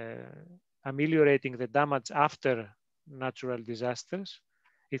ameliorating the damage after natural disasters.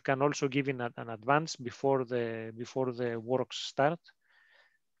 It can also give in an advance before the works start,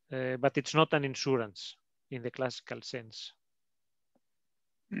 but it's not an insurance in the classical sense.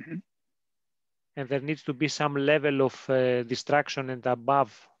 Mm-hmm. And there needs to be some level of distraction and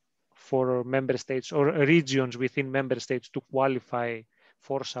above for member states or regions within member states to qualify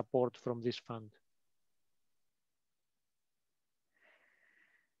for support from this fund.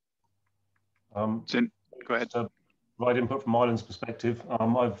 Go ahead. To provide input from Ireland's perspective,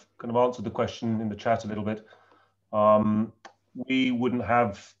 I've kind of answered the question in the chat a little bit. We wouldn't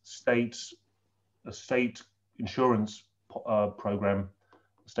have a state insurance program,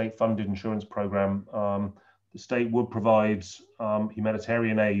 a state-funded insurance program. The state would provide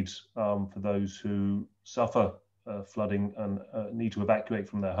humanitarian aid for those who suffer flooding and need to evacuate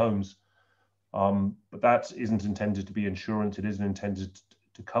from their homes. But that isn't intended to be insurance. It isn't intended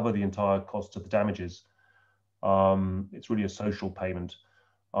to cover the entire cost of the damages. It's really a social payment.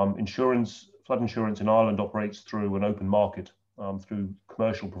 Flood insurance in Ireland operates through an open market, through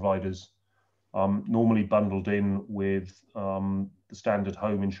commercial providers, normally bundled in with the standard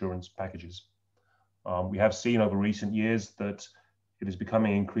home insurance packages. We have seen over recent years that it is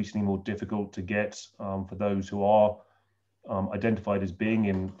becoming increasingly more difficult to get for those who are identified as being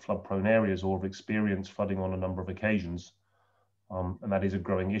in flood-prone areas or have experienced flooding on a number of occasions. And that is a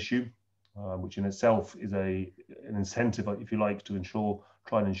growing issue, which in itself is an incentive, if you like, to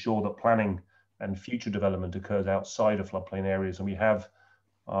try and ensure that planning and future development occurs outside of floodplain areas. And we have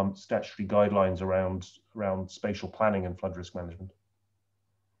statutory guidelines around spatial planning and flood risk management.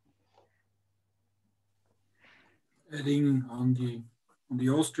 Adding on the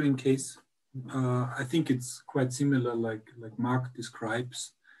Austrian case, I think it's quite similar, like Mark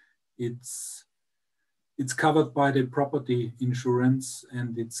describes. It's covered by the property insurance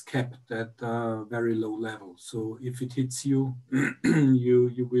and it's kept at a very low level. So if it hits you,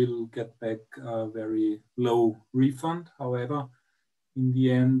 you will get back a very low refund. However, in the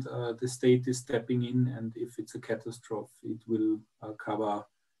end, the state is stepping in, and if it's a catastrophe, it will cover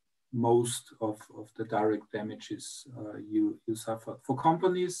most of the direct damages you suffered. For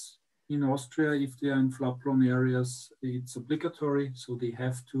companies in Austria, if they are in flood-prone areas, it's obligatory, so they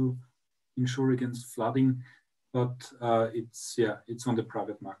have to insure against flooding, but it's on the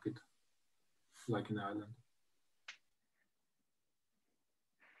private market, like in Ireland.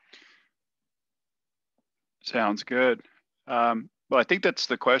 Sounds good. Well, I think that's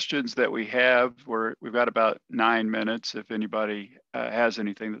the questions that we have. We've got about 9 minutes. If anybody has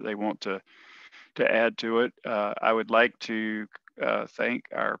anything that they want to add to it, I would like to thank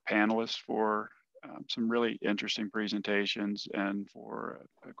our panelists for some really interesting presentations and for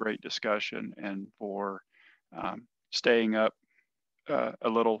a great discussion and for staying up a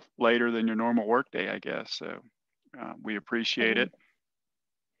little later than your normal workday, I guess. So we appreciate it.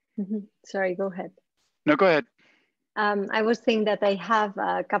 Sorry, go ahead. No, go ahead. I was saying that I have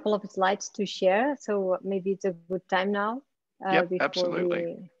a couple of slides to share, so maybe it's a good time now. Yep,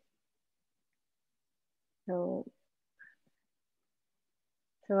 absolutely. So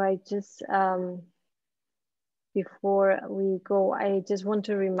I just, before we go, I just want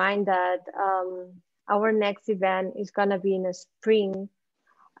to remind that our next event is gonna be in the spring.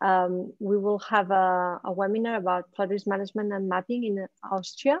 We will have a webinar about flood risk management and mapping in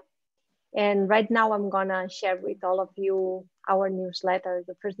Austria. And right now I'm gonna share with all of you our newsletter,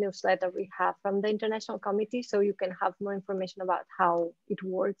 the first newsletter we have from the International Committee, so you can have more information about how it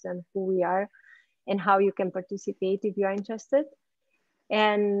works and who we are and how you can participate if you are interested.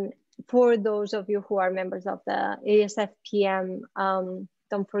 And for those of you who are members of the ASFPM,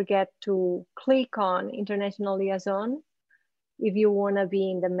 don't forget to click on International Liaison if you wanna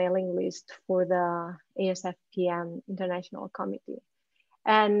be in the mailing list for the ASFPM International Committee.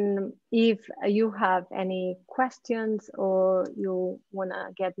 And if you have any questions or you want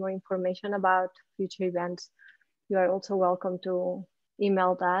to get more information about future events, you are also welcome to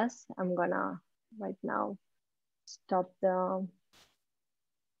email us. I'm gonna right now stop the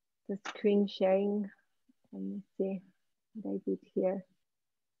screen sharing. Let me see what I did here.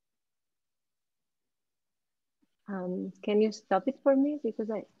 Can you stop it for me?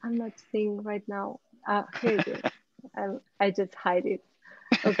 Because I'm not seeing right now. Here it is. I just hide it.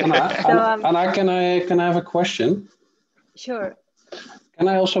 Okay. Anna, can I have a question? Sure. Can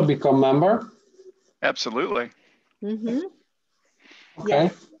I also become member? Absolutely. Mm-hmm.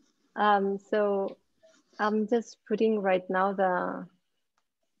 Okay. Yes. So I'm just putting right now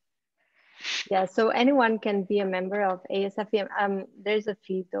so anyone can be a member of ASFPM. There's a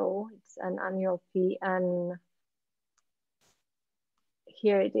fee though, it's an annual fee, and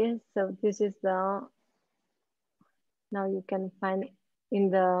here it is. So this is now you can find in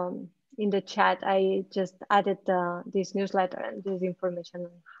the chat, I just added this newsletter and this information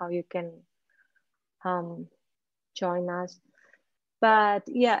on how you can join us. But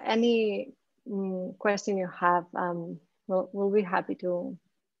yeah, any question you have, we'll be happy to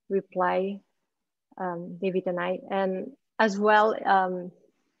reply, David and I. And as well,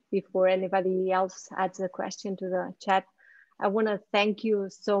 before anybody else adds a question to the chat, I want to thank you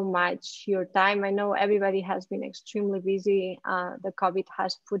so much for your time. I know everybody has been extremely busy. The COVID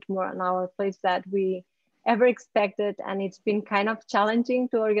has put more on our plate than we ever expected, and it's been kind of challenging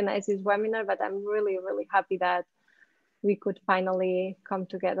to organize this webinar, but I'm really, really happy that we could finally come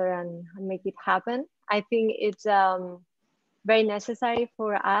together and make it happen. I think it's very necessary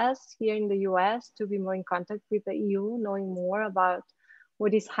for us here in the US to be more in contact with the EU, knowing more about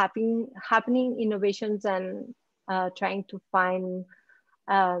what is happening, innovations, and trying to find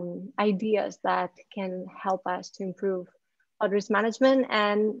ideas that can help us to improve flood risk management.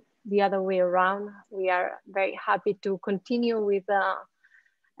 And the other way around, we are very happy to continue with the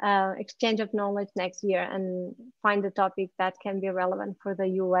exchange of knowledge next year and find a topic that can be relevant for the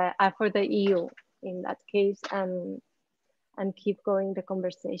for the EU in that case, and keep going the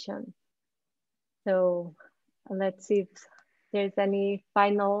conversation. So let's see if there's any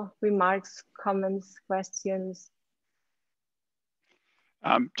final remarks, comments, questions.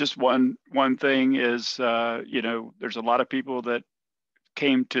 Just one thing is, you know, there's a lot of people that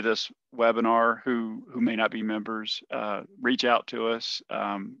came to this webinar who may not be members. Reach out to us.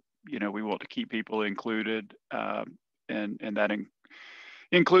 You know, we want to keep people included, and that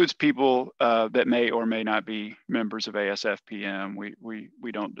includes people that may or may not be members of ASFPM.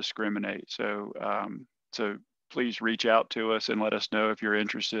 We don't discriminate. So so please reach out to us and let us know if you're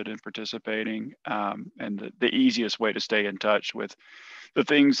interested in participating. And the easiest way to stay in touch with the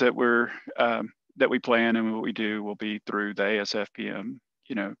things that that we plan and what we do will be through the ASFPM,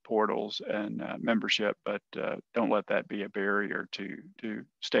 you know, portals and membership, but don't let that be a barrier to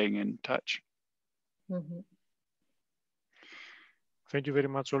staying in touch. Mm-hmm. Thank you very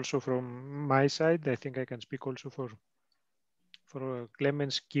much also from my side. I think I can speak also for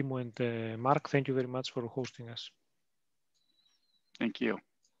Clemens, Kymo, and Mark. Thank you very much for hosting us. Thank you.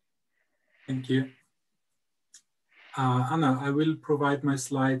 Thank you. Anna, I will provide my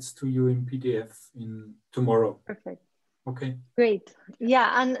slides to you in PDF tomorrow. Perfect. Okay. Great.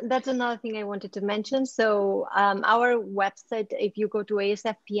 Yeah, and that's another thing I wanted to mention. So our website, if you go to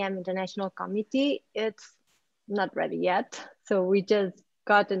ASFPM International Committee, it's not ready yet. So we just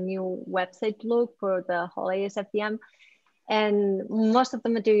got a new website look for the whole ASFPM. And most of the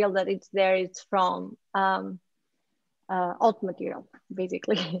material that it's there is from old material,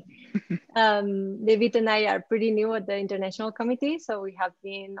 basically. David and I are pretty new at the International Committee, so we have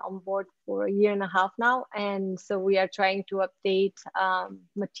been on board for 1.5 years now, and so we are trying to update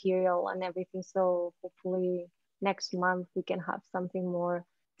material and everything. So hopefully next month we can have something more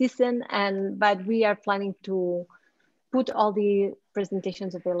decent. But we are planning to put all the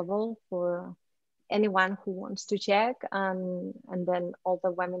presentations available for anyone who wants to check, and then all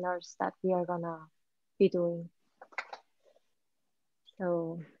the webinars that we are gonna be doing.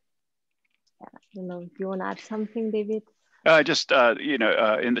 So I don't know if you want to add something, David. Just, you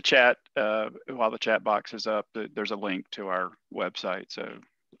know, in the chat, while the chat box is up, there's a link to our website. So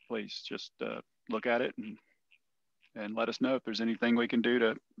please just look at it and let us know if there's anything we can do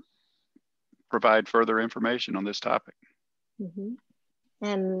to provide further information on this topic. Mm-hmm.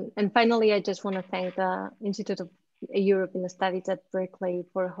 And finally, I just want to thank the Institute of European Studies at Berkeley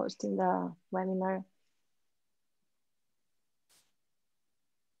for hosting the webinar.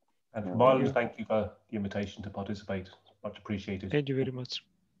 And from Ireland, thank you for the invitation to participate. Much appreciated. Thank you very much.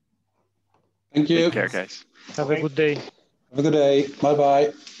 Thank you. Take care, guys. Have a good day. Have a good day.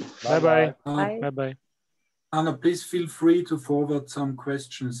 Bye-bye. Bye-bye. Bye. Bye-bye. Anna, please feel free to forward some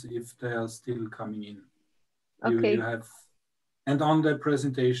questions if they are still coming in. Okay. You have, and on the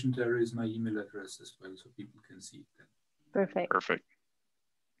presentation, there is my email address as well, so people can see it then. Perfect. Perfect.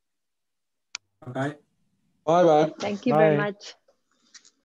 Bye-bye. Bye-bye. Thank you Bye. very much.